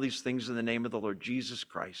pray all these things in the name of the Lord Jesus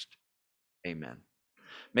Christ. Amen.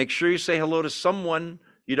 Make sure you say hello to someone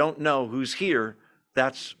you don't know who's here.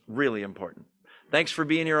 That's really important. Thanks for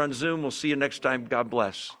being here on Zoom. We'll see you next time. God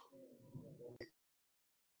bless.